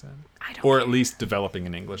Russian accent. I don't Or care. at least developing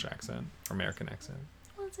an English accent or American accent.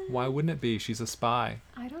 Was it? Why wouldn't it be? She's a spy.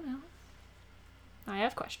 I don't know. I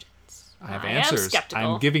have questions. I have am answers.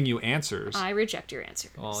 skeptical. I'm giving you answers. I reject your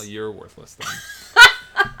answers. Well, you're worthless then.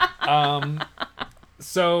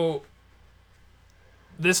 So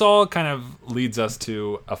this all kind of leads us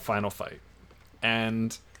to a final fight.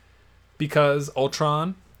 And because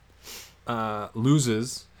Ultron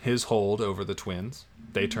loses his hold over the twins,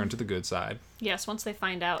 they turn to the good side. Yes, once they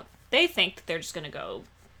find out, they think that they're just going to go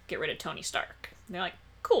get rid of Tony Stark. And they're like,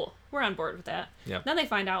 cool, we're on board with that. Yep. Then they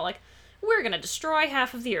find out, like, we're going to destroy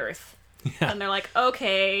half of the Earth. Yeah. And they're like,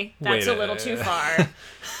 okay, that's Wait a little too far.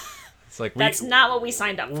 It's like That's not what we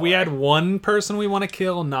signed up for. We had one person we want to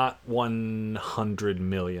kill, not 100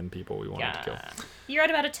 million people we wanted to kill. You're at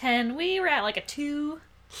about a 10. We were at like a 2.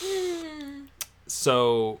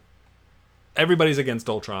 So everybody's against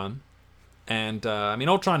Ultron. And,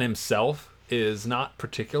 Ultron himself is not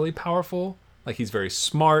particularly powerful. Like, he's very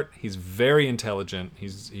smart. He's very intelligent.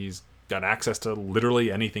 He's got access to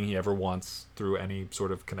literally anything he ever wants through any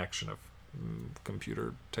sort of connection of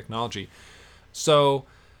computer technology. So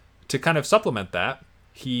to kind of supplement that,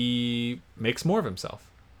 he makes more of himself.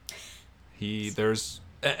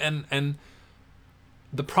 And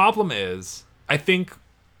the problem is, I'm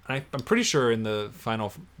pretty sure in the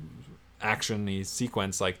final action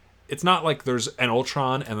sequence, like, it's not like there's an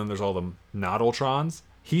Ultron and then there's all the not Ultrons.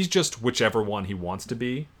 He's just whichever one he wants to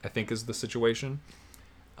be, I think, is the situation.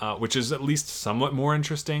 Which is at least somewhat more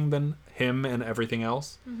interesting than him and everything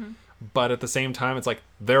else. Mm-hmm. But at the same time, it's like,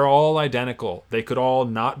 they're all identical. They could all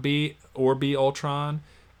not be or be Ultron.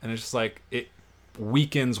 And it's just like, it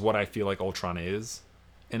weakens what I feel like Ultron is,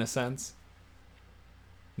 in a sense.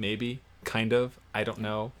 Maybe. Kind of. I don't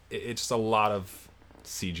know. It's just a lot of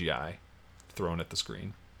CGI thrown at the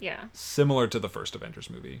screen. Yeah. Similar to the first Avengers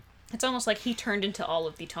movie. It's almost like he turned into all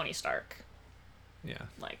of the Tony Stark, Yeah.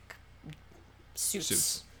 like,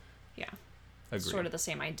 suits. Yeah. Agreed. Sort of the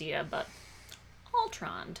same idea, but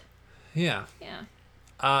Ultron. Yeah.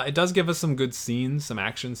 Yeah. It does give us some good scenes, some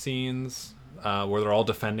action scenes, where they're all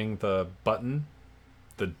defending the button,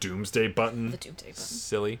 the Doomsday button. The Doomsday button.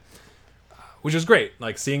 Silly. Which is great.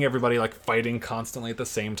 Like, seeing everybody, like, fighting constantly at the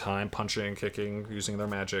same time, punching, kicking, using their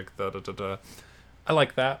magic. I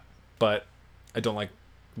like that, but I don't like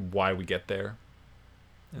why we get there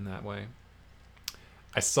in that way.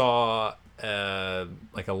 I saw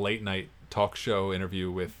like a late night talk show interview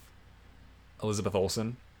with Elizabeth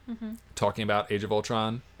Olsen talking about Age of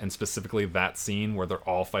Ultron, and specifically that scene where they're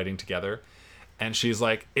all fighting together. And she's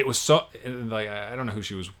like, it was so, like, I don't know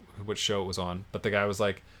which show it was on, but the guy was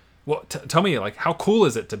like, well, tell me, like, how cool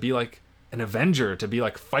is it to be like an Avenger, to be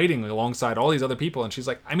like fighting alongside all these other people? And she's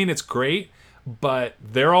like, I mean, it's great, but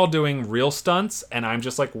they're all doing real stunts and I'm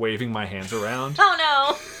just like waving my hands around. Oh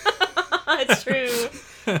no. It's true.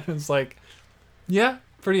 It's like, yeah,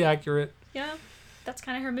 pretty accurate. Yeah. That's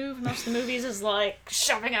kind of her move in most of the movies, is like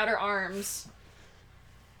shoving out her arms.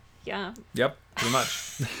 Yeah. Yep, pretty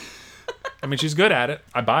much. I mean, she's good at it.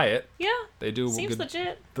 I buy it. Yeah. They do Seems good.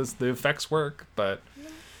 legit. The effects work, but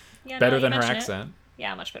Yeah, better you than her mention it. accent.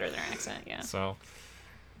 Yeah, much better than her accent, yeah. So,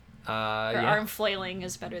 Her yeah. arm flailing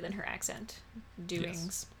is better than her accent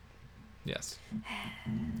doings. Yes.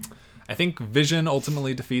 I think Vision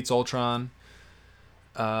ultimately defeats Ultron.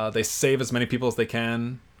 They save as many people as they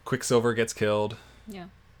can. Quicksilver gets killed, Yeah.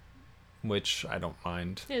 which I don't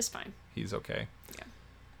mind. It is fine. He's okay. Yeah.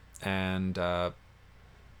 And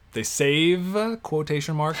they save,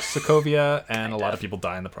 quotation marks, Sokovia, and a lot of. of people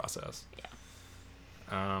die in the process.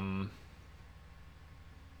 Yeah.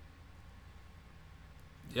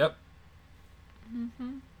 Yep.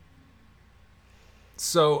 Mm-hmm.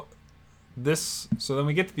 So then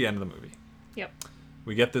we get to the end of the movie. Yep.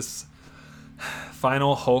 We get this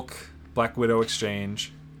final Hulk Black Widow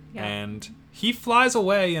exchange, Yeah. and he flies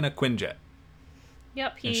away in a Quinjet,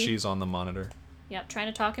 Yep. and she's on the monitor. Yep, trying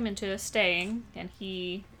to talk him into staying, and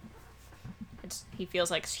he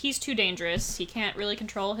feels like he's too dangerous. He can't really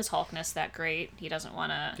control his Hulkness that great. He doesn't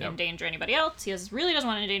want to endanger anybody else. He really doesn't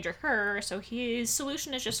want to endanger her, so his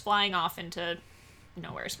solution is just flying off into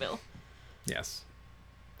Nowheresville. Yes.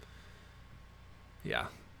 Yeah.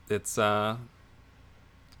 It's a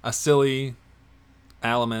silly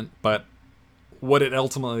element, but what it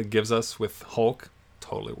ultimately gives us with Hulk,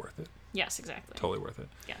 totally worth it. Yes, exactly. Totally worth it.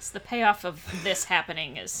 Yes, the payoff of this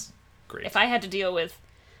happening is Great. If I had to deal with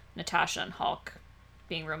Natasha and Hulk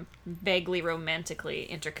being vaguely romantically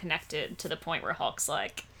interconnected to the point where Hulk's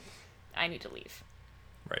like, I need to leave.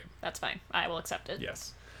 Right. That's fine. I will accept it.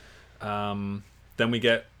 Yes. Then we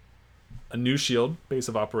get a new SHIELD base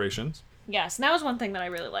of operations. Yes, and that was one thing that I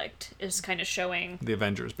really liked, is kind of showing, The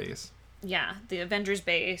Avengers base. yeah, the Avengers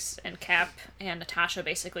base and Cap and Natasha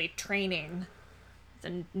basically training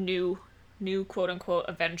the new quote-unquote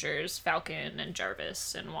Avengers, Falcon and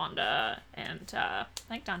Jarvis and Wanda, and I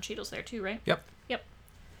think Don Cheadle's there too, right? Yep. Yep.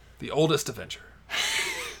 The oldest Avenger.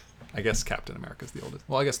 I guess Captain America's the oldest.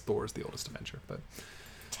 Well, I guess Thor's the oldest Avenger, but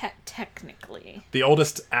Technically. the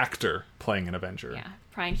oldest actor playing an Avenger. Yeah,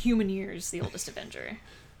 probably in human years, the oldest Avenger.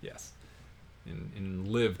 Yes.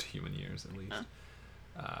 In lived human years, at least.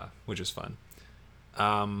 Which is fun.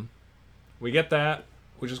 We get that,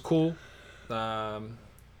 which is cool.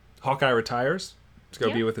 Hawkeye retires to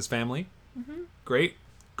go be with his family. Mm-hmm. Great.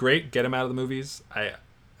 Get him out of the movies.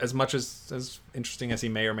 As much as interesting as he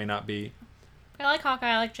may or may not be. I like Hawkeye,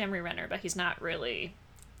 I like Jeremy Renner, but he's not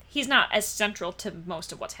as central to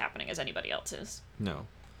most of what's happening as anybody else is. No.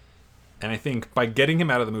 And I think by getting him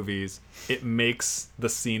out of the movies, it makes the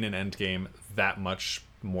scene in Endgame that much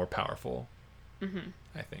more powerful. Mm-hmm.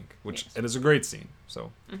 I think, which it is a great scene.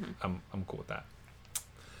 So I'm cool with that.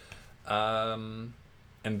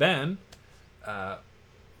 And then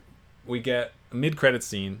we get a mid-credit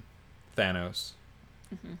scene, Thanos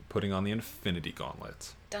putting on the Infinity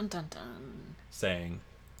Gauntlet, Dun dun dun. saying,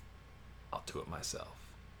 "I'll do it myself,"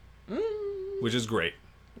 which is great.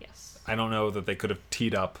 Yes. I don't know that they could have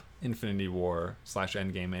teed up Infinity War /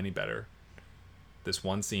 Endgame any better. This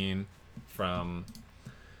one scene from,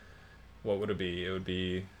 what would it be? It would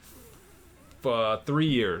be 3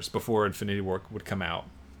 years before Infinity War would come out.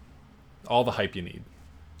 All the hype you need.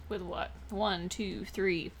 With what? 1, 2,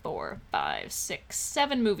 3, 4, 5, 6,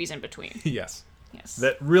 7 movies in between. Yes. Yes.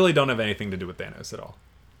 That really don't have anything to do with Thanos at all.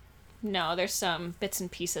 No, there's some bits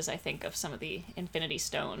and pieces, I think, of some of the Infinity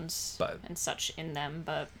Stones and such in them,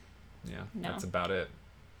 but Yeah, no. That's about it.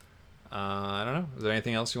 I don't know. Is there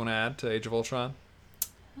anything else you want to add to Age of Ultron?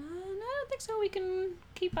 no, I don't think so. We can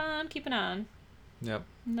keep on keeping on. Yep.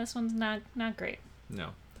 And this one's not great. No.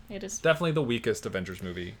 It is. Definitely the weakest Avengers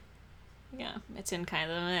movie. Yeah, it's in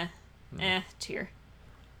kind of tier.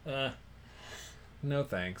 No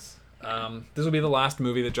thanks. This will be the last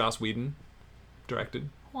movie that Joss Whedon directed.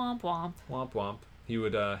 Womp womp. Womp womp. He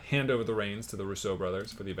would hand over the reins to the Russo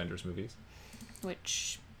brothers for the Avengers movies.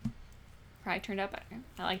 Which probably turned out better.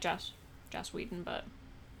 I like Joss Whedon, but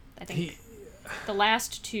I think the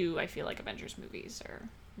last two, I feel like, Avengers movies are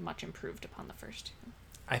much improved upon the first two.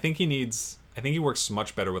 I think he works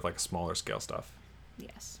much better with like smaller scale stuff.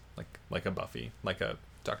 Yes. Like a Buffy, like a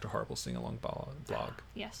Dr. Horrible sing-along blog.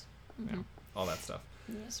 Yes. Yeah, all that stuff.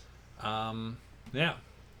 Yes. Yeah.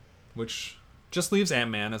 Which just leaves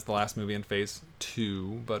Ant-Man as the last movie in Phase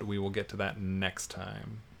 2, but we will get to that next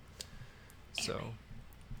time. So,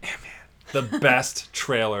 Ant-Man. The best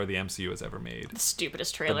trailer the MCU has ever made. The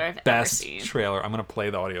stupidest trailer I've ever Best seen. trailer. I'm going to play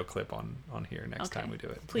the audio clip on here next Okay. time we do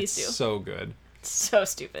it. Please It's do. so good. So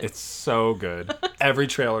stupid. It's so good. Every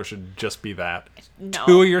trailer should just be that. No.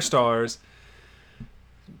 2 of your stars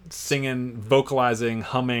singing, vocalizing,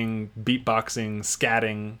 humming, beatboxing,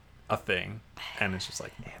 scatting a thing. And it's just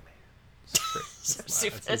like, man. It's great. So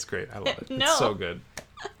stupid. It's great. I love it. No. It's so good.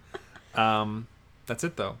 That's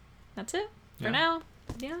it, though. That's it for Yeah. now.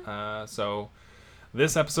 Yeah. So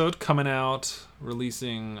this episode coming out,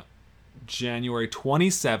 releasing January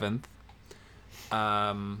 27th.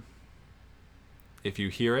 If you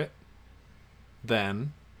hear it,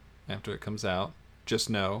 then after it comes out,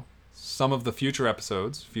 just know some of the future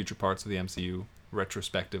episodes, future parts of the MCU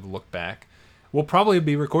retrospective look back, will probably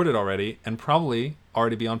be recorded already and probably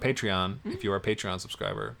already be on Patreon if you are a Patreon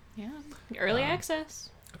subscriber. Yeah. Early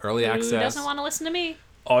access. Early Who access. doesn't want to listen to me?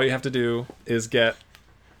 All you have to do is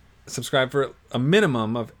subscribe for a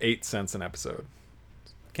minimum of 8 cents an episode.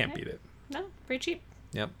 Can't beat it. No, pretty cheap.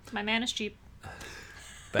 Yep. My man is cheap.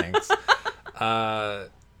 Thanks. I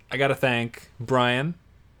gotta thank Brian,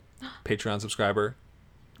 Patreon subscriber.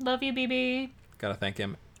 Love you, BB. Gotta thank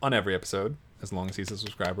him on every episode, as long as he's a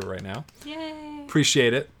subscriber right now. Yay.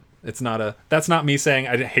 Appreciate it. That's not me saying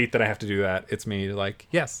I hate that I have to do that. It's me like,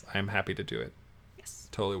 yes, I'm happy to do it. Yes.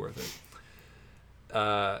 Totally worth it.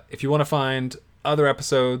 If you want to find other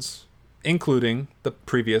episodes, including the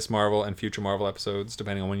previous Marvel and future Marvel episodes,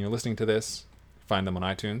 depending on when you're listening to this, find them on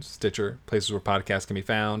iTunes, Stitcher, places where podcasts can be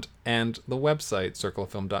found, and the website,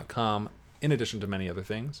 circleoffilm.com, in addition to many other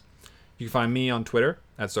things. You can find me on Twitter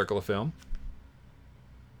at Circle of Film.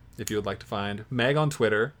 If you would like to find Meg on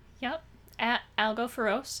Twitter. Yep. At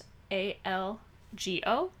AlgoFeroz. ALGOFEROZ.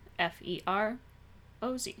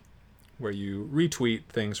 Where you retweet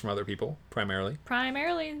things from other people, primarily.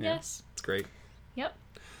 Primarily, yes. It's great. Yep.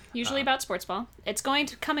 Usually about sports ball. It's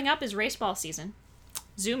coming up is race ball season.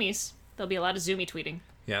 Zoomies. There'll be a lot of Zoomy tweeting.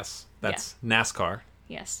 Yes, that's NASCAR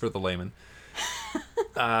Yes. for the layman.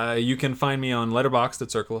 You can find me on Letterboxd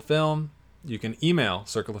at Circle of Film. You can email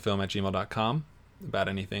circleoffilm@gmail.com about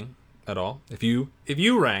anything at all. If you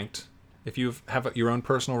have your own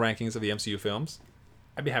personal rankings of the MCU films,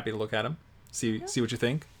 I'd be happy to look at them. See what you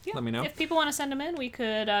think. Yeah. Let me know. If people want to send them in, we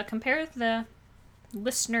could compare the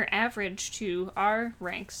listener average to our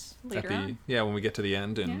ranks later on. Yeah, when we get to the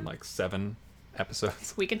end in like 7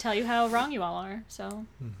 episodes. We can tell you how wrong you all are. So,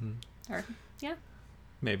 or yeah,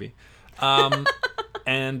 maybe.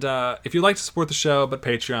 And if you'd like to support the show, but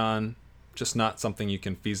Patreon, just not something you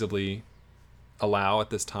can feasibly allow at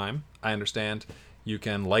this time, I understand. You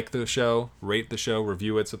can like the show, rate the show,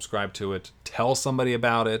 review it, subscribe to it, tell somebody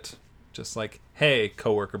about it. Just like, hey,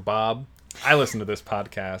 coworker Bob, I listen to this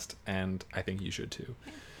podcast, and I think you should too.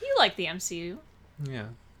 you like the MCU. Yeah.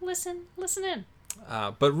 Listen in.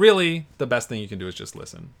 But really, the best thing you can do is just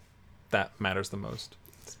listen. That matters the most.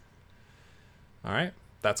 All right.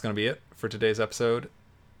 That's going to be it for today's episode.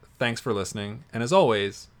 Thanks for listening. And as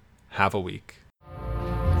always, have a week.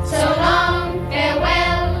 So long,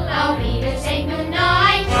 farewell, I'll be to say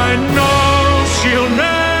goodnight. I know she'll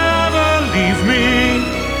never leave me,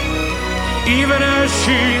 even as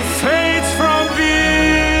she fades from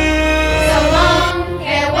view. So long,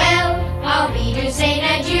 farewell, I'll be to say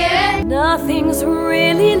adieu. Nothing's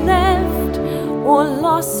really left or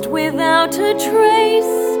lost without a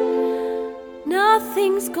trace.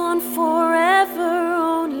 Nothing's gone forever,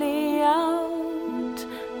 only out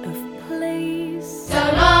of place. So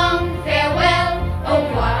long, farewell, au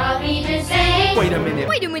revoir, I'll be to say. Wait a minute.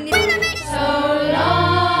 Wait a minute.